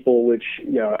wave of people, which,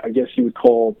 I guess you would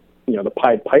call, the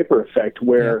Pied Piper effect,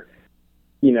 where,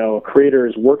 a creator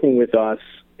is working with us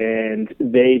and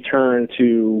they turn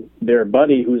to their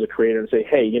buddy who's a creator and say,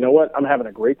 hey, you know what? I'm having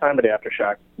a great time at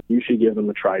Aftershock. You should give them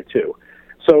a try too.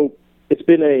 So it's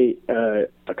been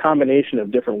a combination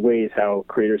of different ways how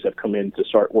creators have come in to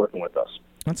start working with us.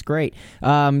 That's great.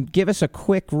 Give us a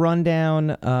quick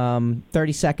rundown,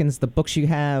 30 seconds, the books you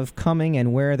have coming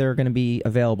and where they're going to be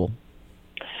available.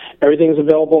 Everything is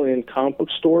available in comic book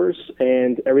stores,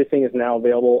 and everything is now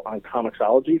available on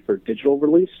Comixology for digital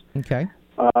release. Okay.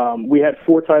 We had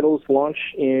 4 titles launch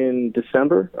in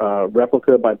December: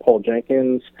 Replica by Paul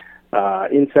Jenkins,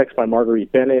 Insects by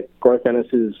Marguerite Bennett, Garth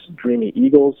Ennis's Dreamy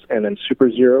Eagles, and then Super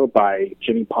Zero by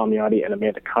Jimmy Palmiotti and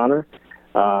Amanda Conner.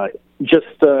 Just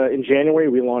in January,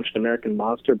 we launched American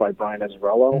Monster by Brian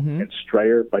Azzarello and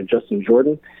Strayer by Justin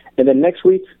Jordan. And then next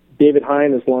week, David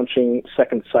Hein is launching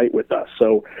Second Sight with us.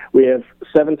 So we have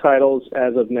 7 titles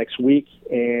as of next week,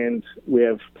 and we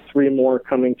have 3 more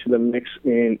coming to the mix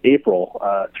in April,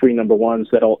 3 number ones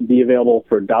that'll be available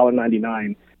for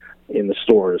 $1.99 in the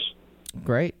stores.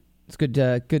 Great. It's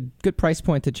good price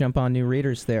point to jump on new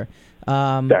readers there.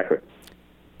 Exactly.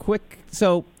 Quick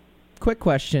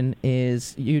question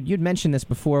is, you'd mentioned this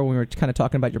before when we were kind of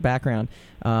talking about your background.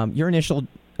 Your initial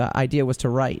idea was to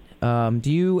write.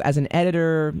 Do you, as an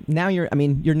editor, now you're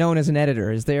known as an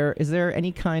editor. Is there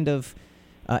any kind of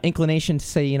inclination to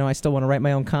say, I still want to write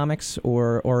my own comics,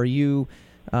 or are you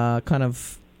kind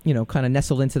of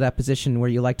nestled into that position where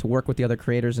you like to work with the other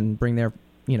creators and bring their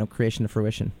creation to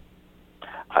fruition?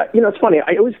 It's funny.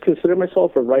 I always consider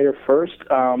myself a writer first,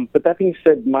 but that being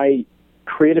said, my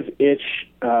creative itch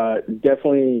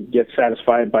definitely gets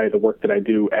satisfied by the work that I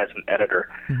do as an editor.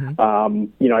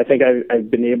 Mm-hmm. I think I've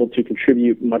been able to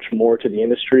contribute much more to the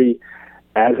industry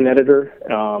as an editor,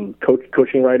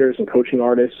 coaching writers and coaching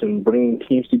artists and bringing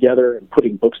teams together and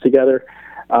putting books together.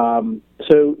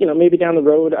 So maybe down the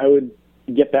road I would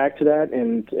get back to that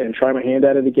and try my hand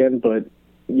at it again. But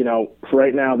for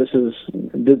right now, this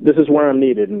is where I'm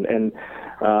needed, and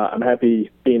I'm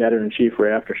happy being editor-in-chief for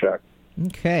Aftershock.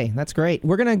 Okay, that's great.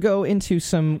 We're going to go into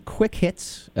some quick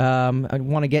hits. I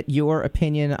want to get your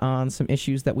opinion on some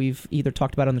issues that we've either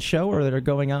talked about on the show or that are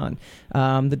going on.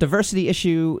 The diversity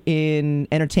issue in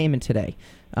entertainment today.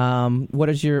 What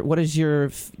is your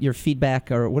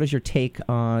feedback, or what is your take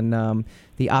on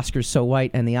the Oscars So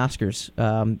White and the Oscars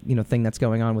thing that's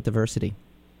going on with diversity?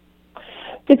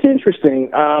 It's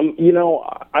interesting.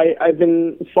 I've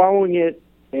been following it,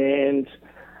 and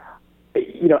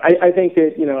I think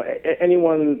that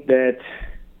anyone that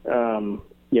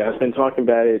has been talking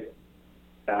about it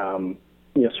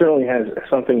certainly has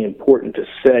something important to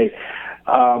say.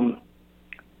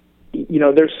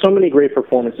 There's so many great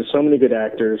performances, so many good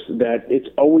actors, that it's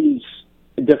always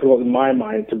difficult in my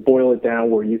mind to boil it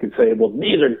down where you could say, well,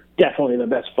 these are definitely the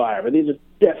best 5, or these are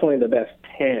definitely the best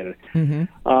 10.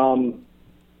 Mm-hmm.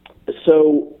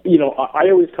 So I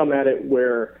always come at it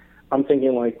where I'm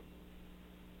thinking, like,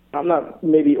 I'm not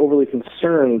maybe overly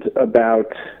concerned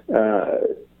about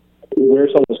where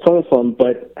someone's coming from,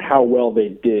 but how well they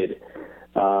did.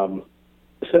 So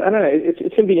I don't know. It's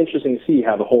going to be interesting to see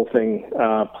how the whole thing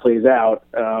plays out.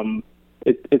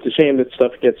 It's a shame that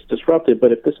stuff gets disrupted,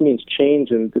 but if this means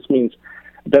change and this means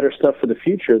better stuff for the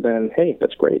future, then hey,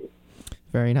 that's great.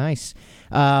 Very nice.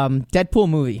 Deadpool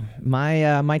movie.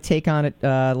 My take on it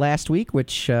last week,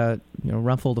 which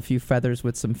ruffled a few feathers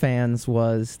with some fans,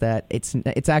 was that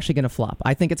it's actually going to flop.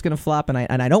 I think it's going to flop, and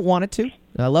I don't want it to.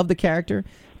 I love the character.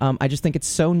 I just think it's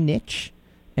so niche,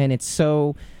 and it's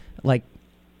so like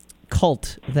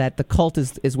cult that the cult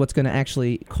is what's going to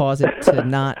actually cause it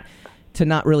to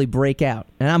not really break out.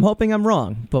 And I'm hoping I'm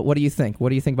wrong. But what do you think? What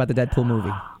do you think about the Deadpool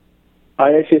movie?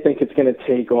 I actually think it's going to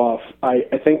take off. I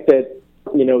think that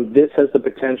this has the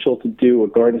potential to do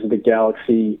what Guardians of the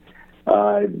Galaxy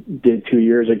did 2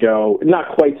 years ago. Not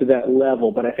quite to that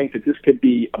level, but I think that this could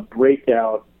be a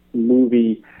breakout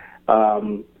movie.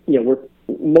 Where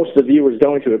most of the viewers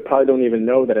going to it probably don't even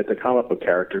know that it's a comic book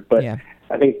character. But yeah.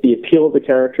 I think the appeal of the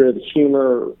character, the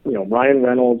humor, Ryan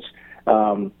Reynolds,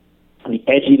 the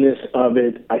edginess of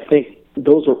it, I think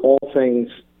those are all things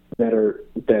that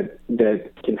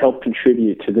can help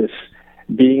contribute to this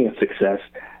being a success.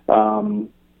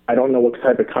 I don't know what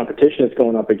type of competition it's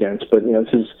going up against, but this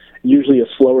is usually a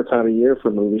slower time of year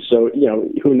for movies. So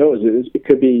who knows? It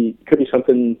could be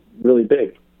something really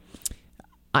big.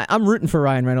 I'm rooting for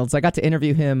Ryan Reynolds. I got to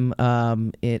interview him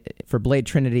for Blade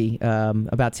Trinity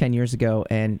about 10 years ago,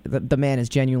 and the man is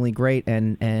genuinely great,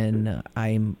 and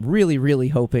I'm really, really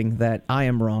hoping that I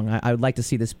am wrong. I would like to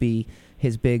see this be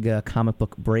his big comic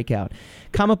book breakout.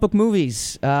 Comic book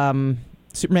movies,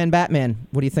 Superman, Batman.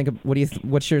 What do you think?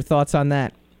 What's your thoughts on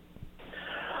that?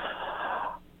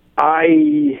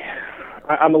 I'm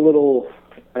a little,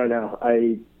 I don't know.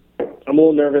 I'm a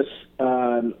little nervous.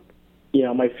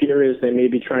 My fear is they may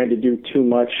be trying to do too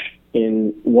much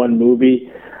in one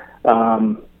movie.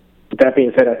 That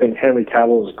being said, I think Henry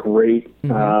Cavill is great.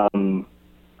 Mm-hmm.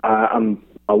 I'm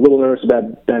a little nervous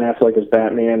about Ben Affleck as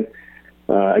Batman.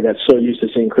 I got so used to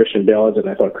seeing Christian Bale as it, and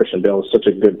I thought Christian Bale was such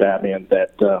a good Batman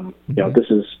that this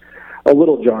is a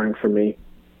little jarring for me.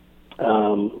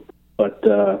 But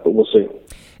we'll see.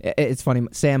 It's funny.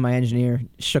 Sam, my engineer,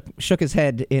 shook his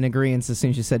head in agreement as soon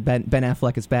as you said Ben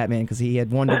Affleck is Batman, because he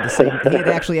had wondered the same. He had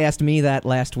actually asked me that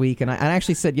last week, and I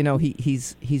actually said,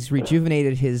 he's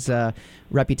rejuvenated his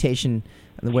reputation,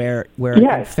 where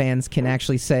fans can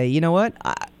actually say, you know what,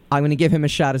 I'm going to give him a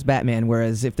shot as Batman.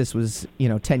 Whereas if this was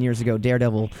 10 years ago,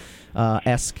 Daredevil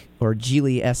esque or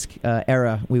Geely-esque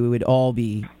era, we would all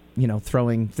be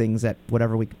throwing things at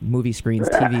whatever movie screens,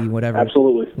 TV, whatever.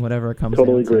 Absolutely. Whatever it comes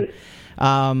totally down agree. To.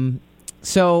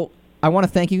 So I want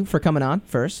to thank you for coming on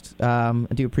first. I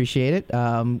do appreciate it.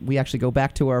 We actually go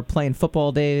back to our playing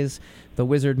football days, the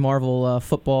Wizard Marvel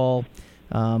football.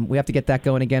 We have to get that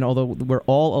going again, although we're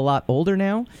all a lot older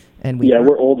now. And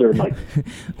we're older, Mike.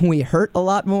 We hurt a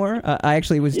lot more. I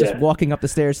actually was just walking up the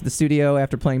stairs to the studio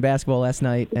after playing basketball last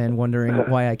night and wondering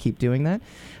why I keep doing that.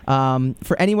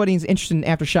 For anybody who's interested in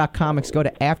Aftershock Comics, go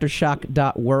to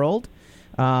aftershock.world.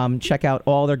 Check out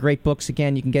all their great books.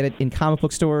 Again, you can get it in comic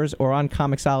book stores or on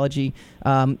Comixology.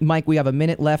 Mike, we have a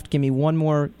minute left. Give me one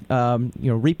more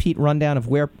repeat rundown of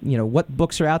where what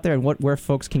books are out there and where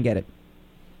folks can get it.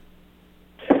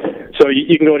 So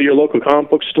you can go to your local comic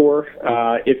book store.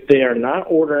 If they are not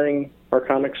ordering our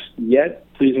comics yet,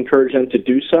 please encourage them to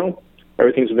do so.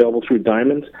 Everything's available through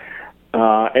Diamond.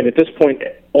 And at this point,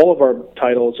 all of our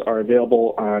titles are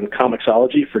available on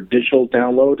Comixology for digital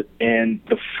download, and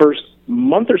the first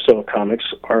month or so of comics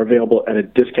are available at a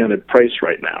discounted price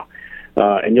right now.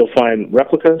 And you'll find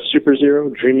Replica, Super Zero,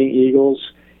 Dreaming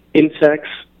Eagles, Insects,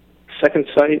 Second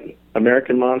Sight,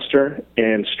 American Monster,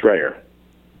 and Strayer.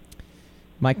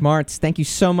 Mike Martz, thank you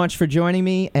so much for joining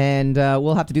me, and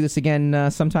we'll have to do this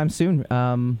again sometime soon.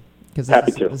 Because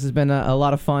this has been a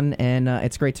lot of fun, and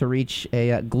it's great to reach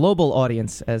a global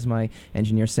audience, as my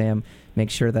engineer Sam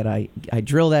makes sure that I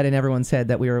drill that in everyone's head,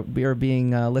 that we are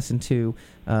being listened to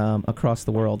across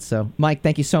the world. So, Mike,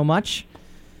 thank you so much.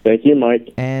 Thank you,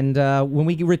 Mike. And when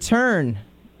we return,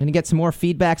 I'm going to get some more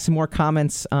feedback, some more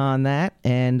comments on that,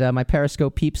 and my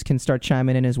Periscope peeps can start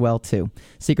chiming in as well, too.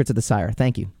 Secrets of the Sire.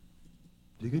 Thank you.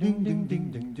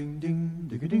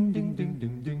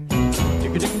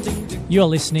 You're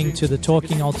listening to the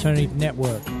Talking Alternative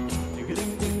Network.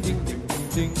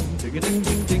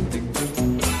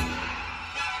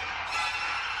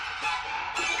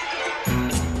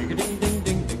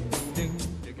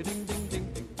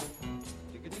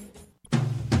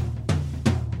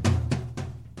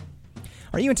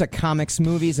 Are you into comics,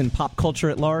 movies, and pop culture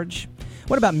at large?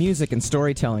 What about music and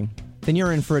storytelling? Then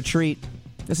you're in for a treat.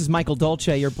 This is Michael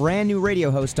Dolce, your brand new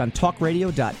radio host on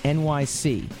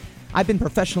talkradio.nyc. I've been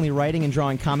professionally writing and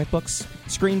drawing comic books,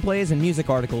 screenplays, and music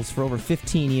articles for over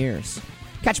 15 years.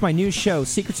 Catch my new show,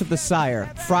 Secrets of the Sire,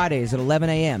 Fridays at 11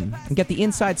 a.m. and get the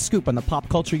inside scoop on the pop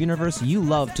culture universe you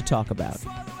love to talk about.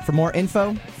 For more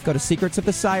info, go to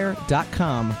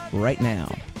secretsofthesire.com right now.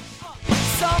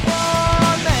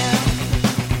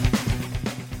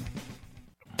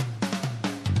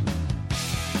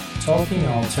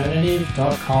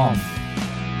 TalkingAlternative.com.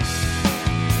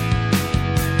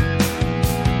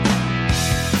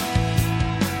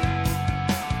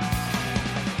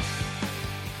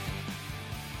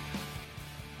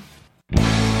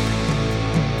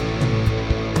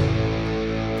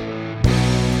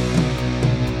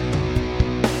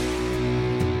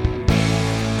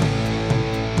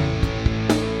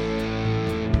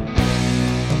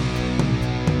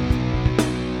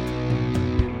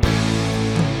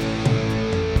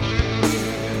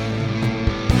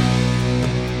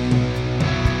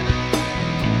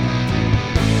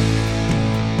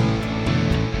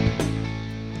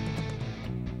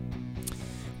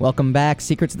 Welcome back,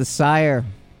 Secrets of the Sire.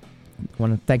 I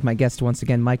want to thank my guest once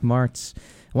again, Mike Martz.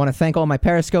 I want to thank all my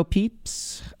Periscope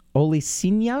peeps.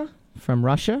 Olesinia from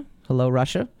Russia. Hello,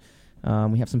 Russia.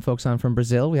 We have some folks on from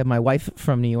Brazil. We have my wife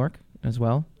from New York as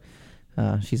well.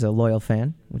 She's a loyal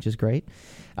fan, which is great.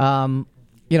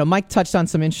 Mike touched on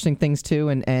some interesting things too,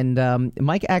 and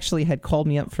Mike actually had called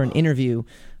me up for an interview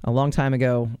a long time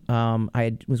ago.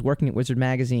 I was working at Wizard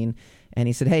Magazine, and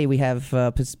he said, hey, we have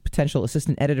a potential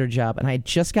assistant editor job, and I had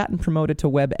just gotten promoted to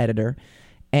web editor.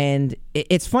 And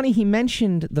it's funny, he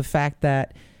mentioned the fact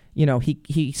that,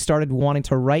 he started wanting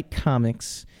to write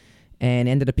comics and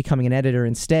ended up becoming an editor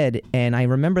instead. And I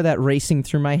remember that racing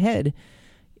through my head.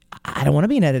 I don't want to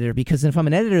be an editor, because if I'm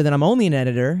an editor, then I'm only an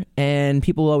editor, and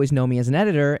people will always know me as an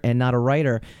editor and not a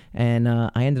writer. And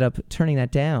I ended up turning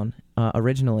that down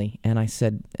originally. And I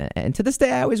said, and to this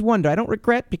day, I always wonder. I don't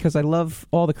regret, because I love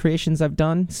all the creations I've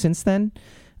done since then.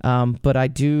 But I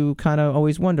do kind of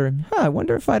always wonder, I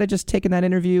wonder if I'd have just taken that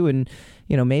interview and,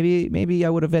 maybe I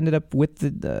would have ended up with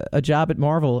a job at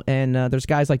Marvel. And there's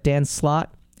guys like Dan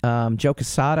Slott, Joe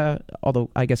Quesada, although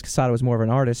I guess Quesada was more of an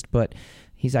artist, but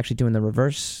he's actually doing the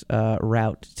reverse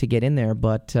route to get in there.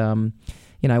 But, I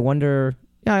wonder,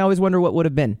 I always wonder what would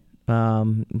have been.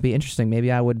 It'd be interesting.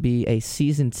 Maybe I would be a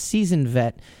seasoned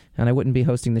vet, and I wouldn't be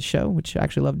hosting the show, which I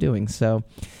actually love doing. So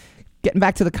getting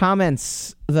back to the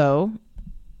comments, though.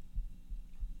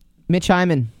 Mitch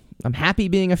Hyman, I'm happy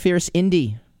being a fierce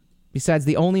indie. Besides,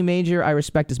 the only major I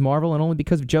respect is Marvel, and only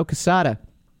because of Joe Quesada.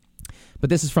 But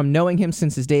this is from knowing him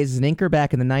since his days as an inker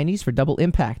back in the 90s for Double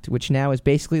Impact, which now is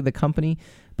basically the company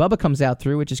Bubba comes out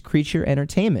through, which is Creature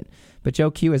Entertainment. But Joe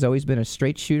Q has always been a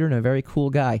straight shooter and a very cool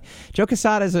guy. Joe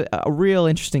Quesada is a real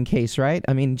interesting case, right?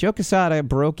 I mean, Joe Quesada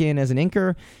broke in as an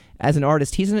inker, as an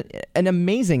artist. He's an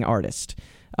amazing artist.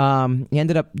 He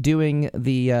ended up doing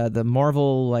the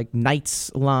Marvel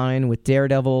Knights line with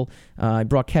Daredevil. I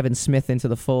brought Kevin Smith into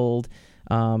the fold.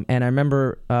 And I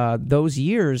remember those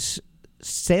years,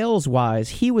 sales-wise,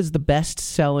 he was the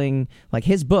best-selling,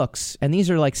 his books, and these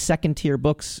are second-tier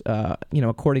books,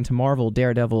 according to Marvel,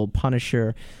 Daredevil,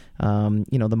 Punisher,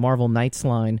 the Marvel Knights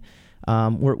line.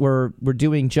 We're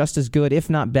doing just as good, if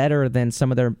not better, than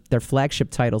some of their flagship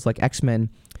titles like X-Men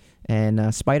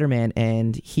and Spider-Man,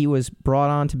 and he was brought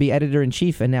on to be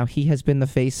editor-in-chief, and now he has been the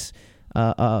face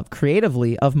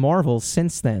creatively of Marvel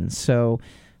since then. So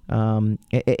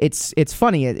it's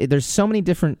funny. There's so many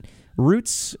different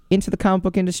routes into the comic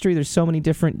book industry. There's so many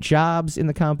different jobs in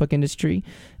the comic book industry,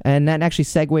 and that actually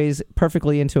segues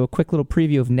perfectly into a quick little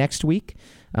preview of next week.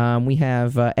 We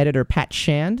have editor Pat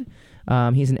Shand.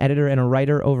 He's an editor and a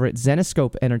writer over at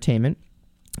Zenescope Entertainment.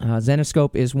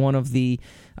 Zenescope is one of the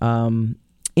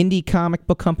indie comic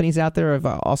book companies out there. I've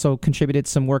also contributed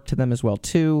some work to them as well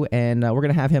too, and we're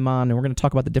going to have him on, and we're going to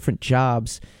talk about the different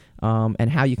jobs and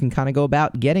how you can kind of go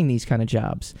about getting these kind of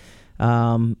jobs.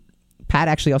 Pat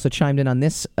actually also chimed in on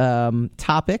this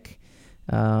topic.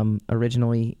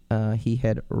 Originally, he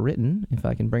had written, if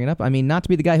I can bring it up, not to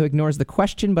be the guy who ignores the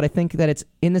question, but I think that it's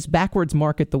in this backwards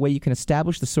market, the way you can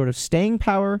establish the sort of staying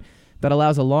power that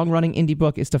allows a long-running indie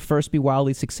book is to first be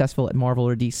wildly successful at Marvel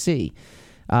or DC.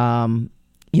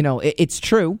 It's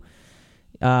true.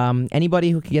 Anybody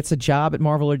who gets a job at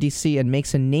Marvel or DC and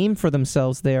makes a name for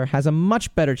themselves there has a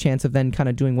much better chance of then kind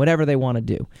of doing whatever they want to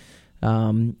do.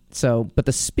 But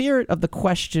the spirit of the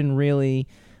question really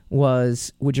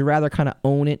was, would you rather kind of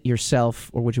own it yourself,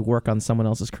 or would you work on someone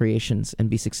else's creations and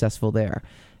be successful there?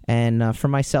 And for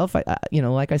myself,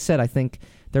 like I said, I think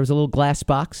there was a little glass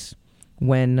box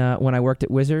when I worked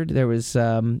at Wizard. There was,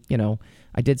 I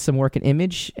did some work at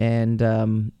Image, and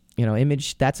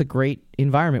Image, that's a great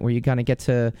environment where you kind of get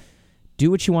to do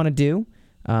what you want to do.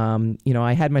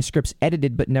 I had my scripts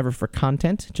edited, but never for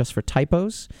content, just for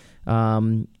typos.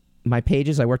 My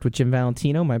pages, I worked with Jim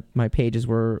Valentino. My pages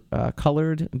were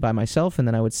colored by myself, and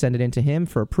then I would send it in to him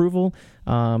for approval.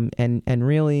 And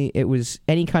really, it was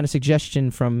any kind of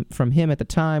suggestion from him at the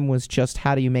time was just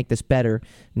how do you make this better,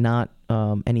 not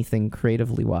anything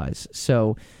creatively wise.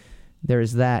 So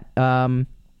there's that.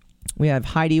 We have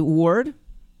Heidi Ward.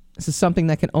 This is something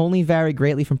that can only vary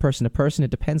greatly from person to person. It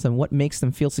depends on what makes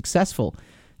them feel successful.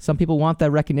 Some people want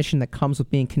that recognition that comes with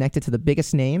being connected to the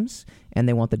biggest names, and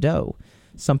they want the dough.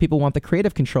 Some people want the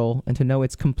creative control and to know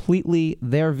it's completely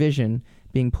their vision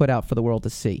being put out for the world to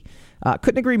see.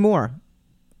 Couldn't agree more.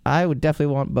 I would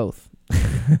definitely want both.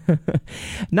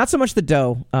 Not so much the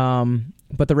dough,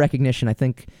 but the recognition. I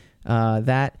think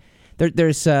that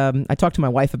there's. I talked to my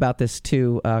wife about this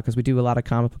too because we do a lot of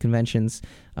comic book conventions.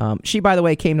 She, by the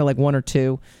way, came to like one or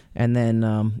two, and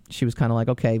then she was kind of like,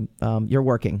 "Okay, you're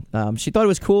working." She thought it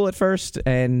was cool at first,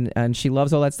 and she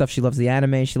loves all that stuff. She loves the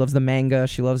anime. She loves the manga.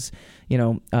 She loves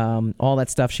all that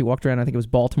stuff. She walked around. I think it was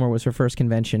Baltimore was her first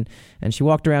convention, and she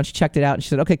walked around. She checked it out, and she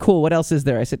said, "Okay, cool. What else is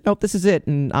there?" I said, "Nope, this is it."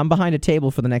 And I'm behind a table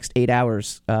for the next 8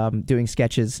 hours, doing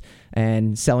sketches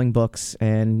and selling books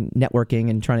and networking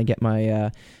and trying to get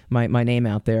my my name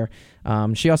out there.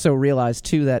 She also realized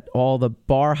too that all the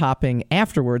bar hopping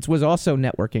afterwards was also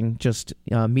networking, just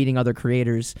meeting other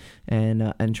creators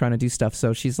and trying to do stuff.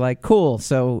 So she's like, cool.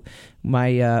 So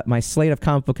my slate of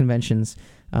comic book conventions,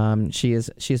 she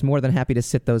is more than happy to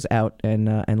sit those out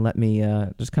and let me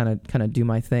just kind of do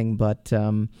my thing. But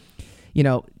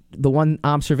the one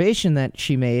observation that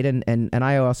she made, and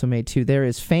I also made too, there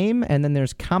is fame and then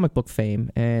there's comic book fame.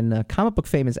 And comic book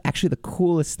fame is actually the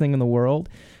coolest thing in the world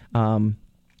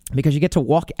because you get to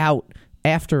walk out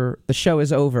after the show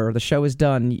is over, the show is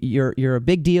done. You're a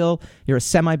big deal, you're a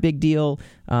semi-big deal,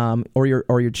 or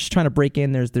you're just trying to break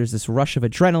in. There's this rush of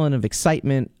adrenaline, of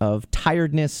excitement, of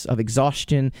tiredness, of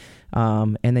exhaustion,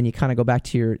 and then you kind of go back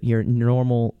to your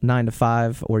normal 9 to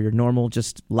 5 or your normal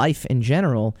just life in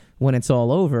general when it's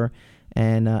all over.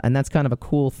 And that's kind of a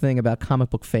cool thing about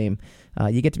comic book fame.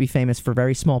 You get to be famous for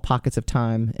very small pockets of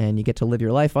time, and you get to live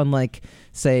your life, unlike,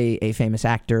 say, a famous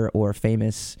actor or a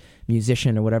famous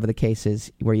musician or whatever the case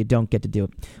is, where you don't get to do it.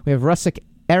 We have Rusik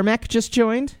Ermek just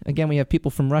joined. Again, we have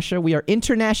people from Russia. We are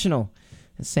international.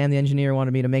 Sam, the engineer,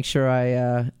 wanted me to make sure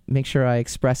I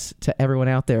express to everyone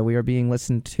out there we are being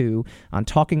listened to on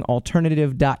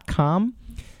TalkingAlternative.com.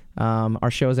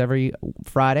 Our show is every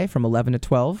Friday from 11 to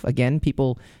 12. Again,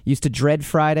 people used to dread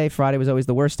Friday. Friday was always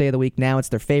the worst day of the week. Now it's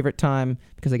their favorite time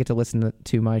because they get to listen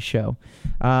to my show.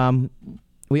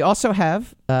 We also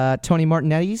have Tony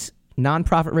Martinetti's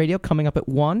nonprofit radio coming up at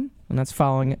 1, and that's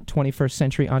following 21st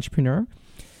Century Entrepreneur,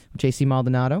 J.C.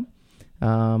 Maldonado.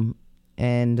 So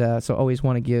always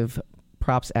want to give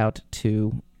props out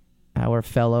to our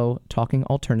fellow Talking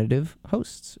Alternative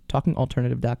hosts,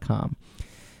 talkingalternative.com.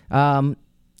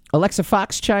 Alexa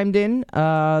Fox chimed in,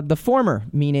 the former,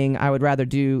 meaning I would rather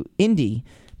do indie,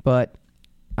 but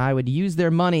I would use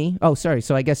their money. Oh, sorry.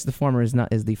 So I guess the former is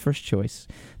the first choice.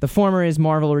 The former is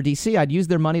Marvel or DC. I'd use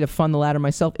their money to fund the latter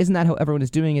myself. Isn't that how everyone is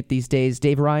doing it these days?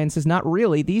 Dave Ryan says, not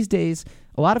really. These days,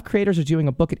 a lot of creators are doing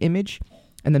a book at Image,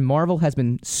 and then Marvel has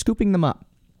been scooping them up,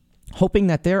 hoping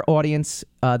that their audience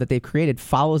that they've created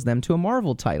follows them to a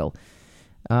Marvel title.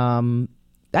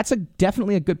 That's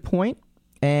definitely a good point.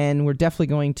 And we're definitely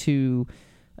going to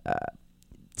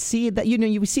see that,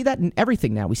 we see that in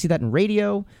everything now. We see that in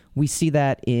radio. We see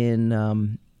that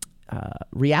in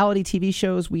reality TV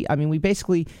shows. We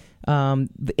basically,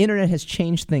 the internet has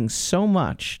changed things so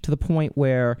much to the point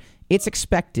where it's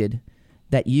expected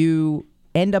that you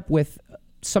end up with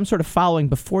some sort of following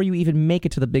before you even make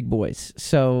it to the big boys.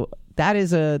 So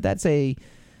that's a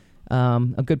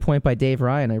good point by Dave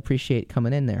Ryan. I appreciate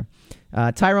coming in there.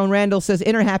 Tyrone Randall says,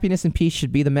 inner happiness and peace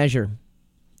should be the measure.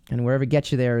 And wherever it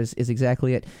gets you there is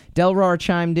exactly it. Delrar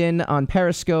chimed in on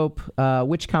Periscope.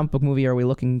 Which comic book movie are we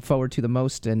looking forward to the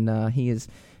most? And he is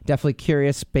definitely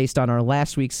curious, based on our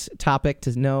last week's topic,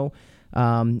 to know.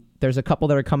 There's a couple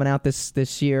that are coming out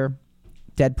this year.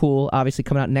 Deadpool, obviously,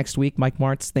 coming out next week. Mike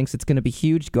Martz thinks it's going to be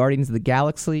huge. Guardians of the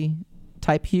Galaxy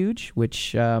type huge,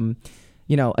 which, again,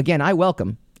 I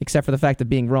welcome, except for the fact of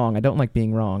being wrong. I don't like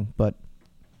being wrong, but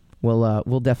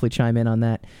we'll definitely chime in on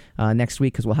that next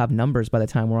week, because we'll have numbers by the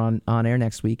time we're on air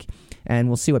next week, and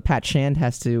we'll see what Pat Shand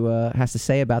has to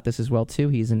say about this as well too.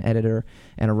 He's an editor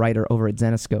and a writer over at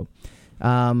Zenescope.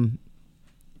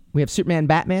 We have Superman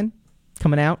Batman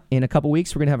coming out in a couple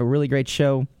weeks. We're gonna have a really great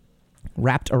show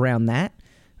wrapped around that.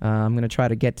 I'm gonna try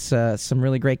to get some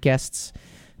really great guests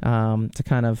to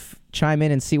kind of chime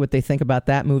in and see what they think about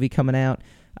that movie coming out.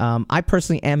 I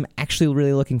personally am actually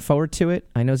really looking forward to it.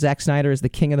 I know Zack Snyder is the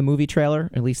king of the movie trailer.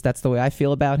 At least that's the way I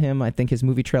feel about him. I think his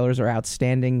movie trailers are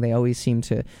outstanding. They always seem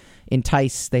to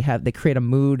entice. They create a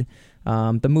mood.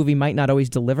 The movie might not always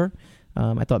deliver.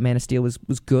 I thought Man of Steel was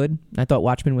good. I thought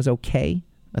Watchmen was okay.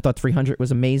 I thought 300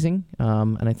 was amazing,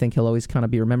 and I think he'll always kind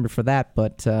of be remembered for that.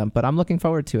 But I'm looking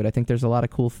forward to it. I think there's a lot of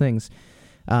cool things.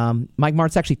 Mike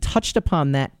Martz actually touched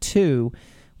upon that too,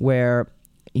 where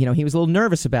he was a little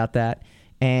nervous about that.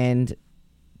 And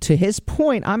to his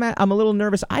point, I'm a little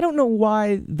nervous. I don't know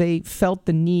why they felt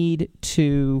the need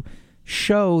to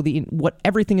show what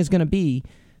everything is going to be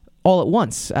all at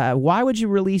once. Why would you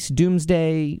release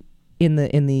Doomsday in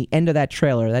the end of that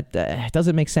trailer? That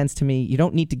doesn't make sense to me. You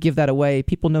don't need to give that away.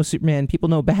 People know Superman. People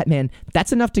know Batman.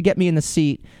 That's enough to get me in the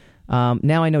seat.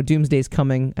 Now I know Doomsday's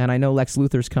coming, and I know Lex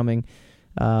Luthor's coming,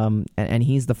 and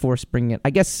he's the force bringing it.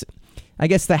 I guess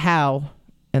the how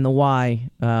and the why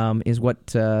is what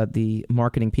the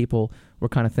marketing people were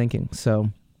kind of thinking. So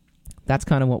that's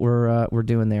kind of what we're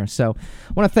doing there. So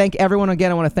I want to thank everyone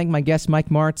again. I want to thank my guest, Mike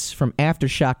Martz from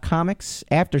Aftershock Comics.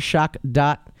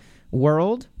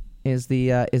 Aftershock.world is the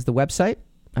website.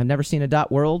 I've never seen a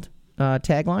 .world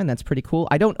tagline. That's pretty cool.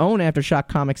 I don't own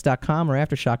AftershockComics.com or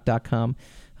Aftershock.com.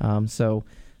 So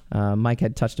Mike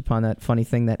had touched upon that funny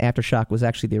thing that Aftershock was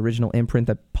actually the original imprint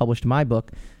that published my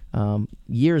book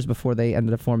years before they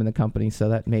ended up forming the company. So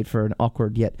that made for an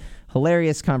awkward yet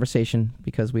hilarious conversation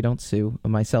because we don't sue.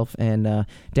 Myself and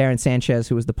Darren Sanchez,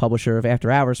 who was the publisher of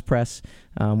After Hours Press,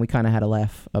 we kind of had a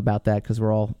laugh about that because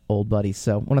we're all old buddies.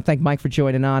 So I want to thank Mike for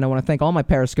joining on. I want to thank all my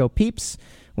Periscope peeps.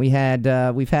 We've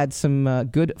had some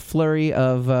good flurry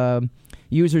of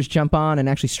users jump on and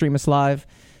actually stream us live.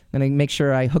 I'm going to make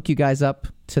sure I hook you guys up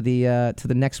to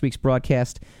the next week's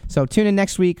broadcast. So tune in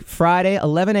next week, Friday,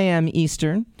 11 a.m.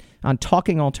 Eastern, on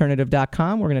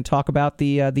TalkingAlternative.com. We're going to talk about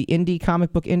the indie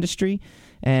comic book industry,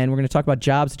 and we're going to talk about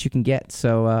jobs that you can get.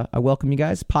 So I welcome you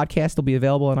guys. Podcast will be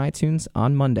available on iTunes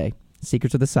on Monday.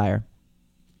 Secrets of the Sire.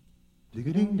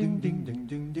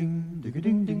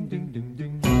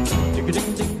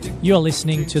 You're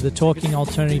listening to the Talking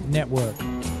Alternative Network.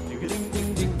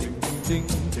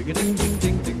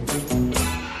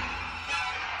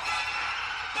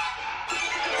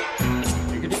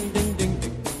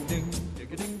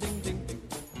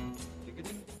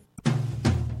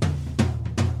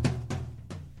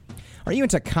 Are you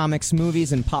into comics,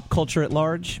 movies, and pop culture at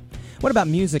large? What about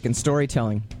music and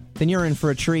storytelling? Then you're in for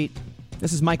a treat.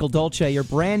 This is Michael Dolce, your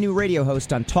brand new radio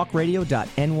host on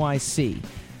talkradio.nyc.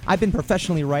 I've been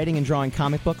professionally writing and drawing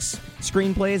comic books,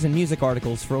 screenplays, and music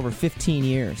articles for over 15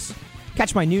 years.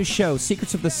 Catch my new show,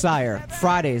 Secrets of the Sire,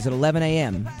 Fridays at 11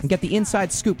 a.m., and get the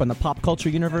inside scoop on the pop culture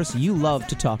universe you love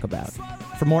to talk about.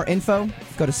 For more info,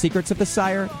 go to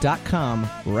secretsofthesire.com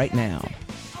right now.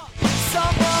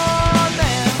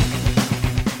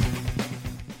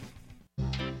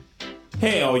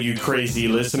 Hey, all you crazy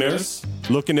listeners.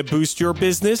 Looking to boost your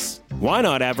business? Why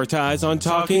not advertise on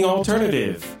Talking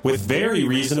Alternative with very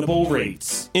reasonable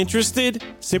rates? Interested?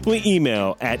 Simply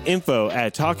email at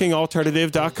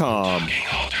info@talkingalternative.com.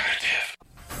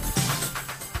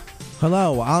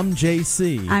 Hello, I'm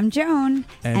JC. I'm Joan.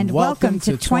 And welcome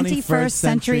to 21st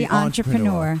Century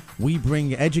Entrepreneur. We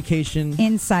bring education,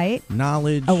 insight,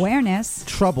 knowledge, awareness,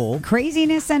 trouble,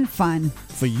 craziness, and fun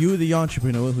for you, the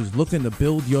entrepreneur who's looking to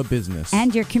build your business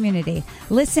and your community.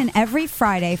 Listen every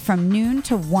Friday from noon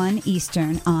to 1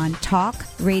 Eastern on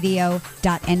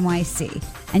talkradio.nyc.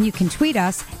 And you can tweet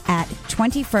us at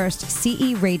 21st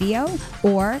CE Radio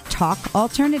or Talk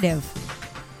Alternative.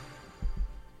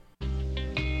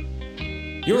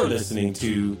 You're listening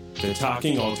to the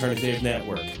Talking Alternative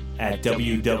Network at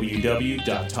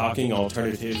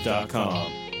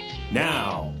www.talkingalternative.com.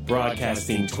 Now,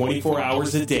 broadcasting 24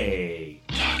 hours a day.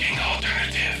 Talking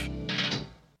Alternative.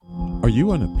 Are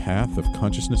you on a path of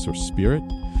consciousness or spirit?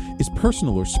 Is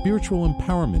personal or spiritual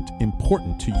empowerment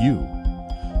important to you?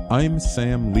 I'm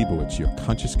Sam Leibowitz, your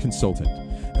conscious consultant,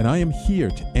 and I am here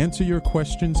to answer your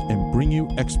questions and bring you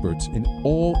experts in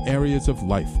all areas of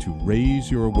life to raise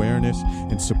your awareness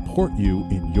and support you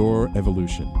in your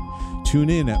evolution. Tune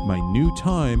in at my new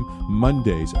time,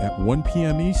 Mondays at 1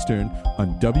 p.m. Eastern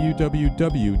on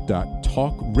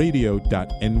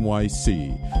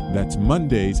www.talkradio.nyc. That's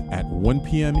Mondays at 1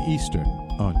 p.m. Eastern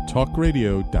on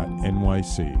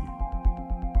talkradio.nyc.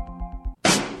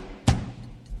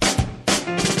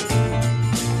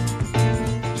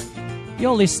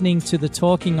 You're listening to the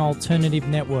Talking Alternative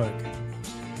Network.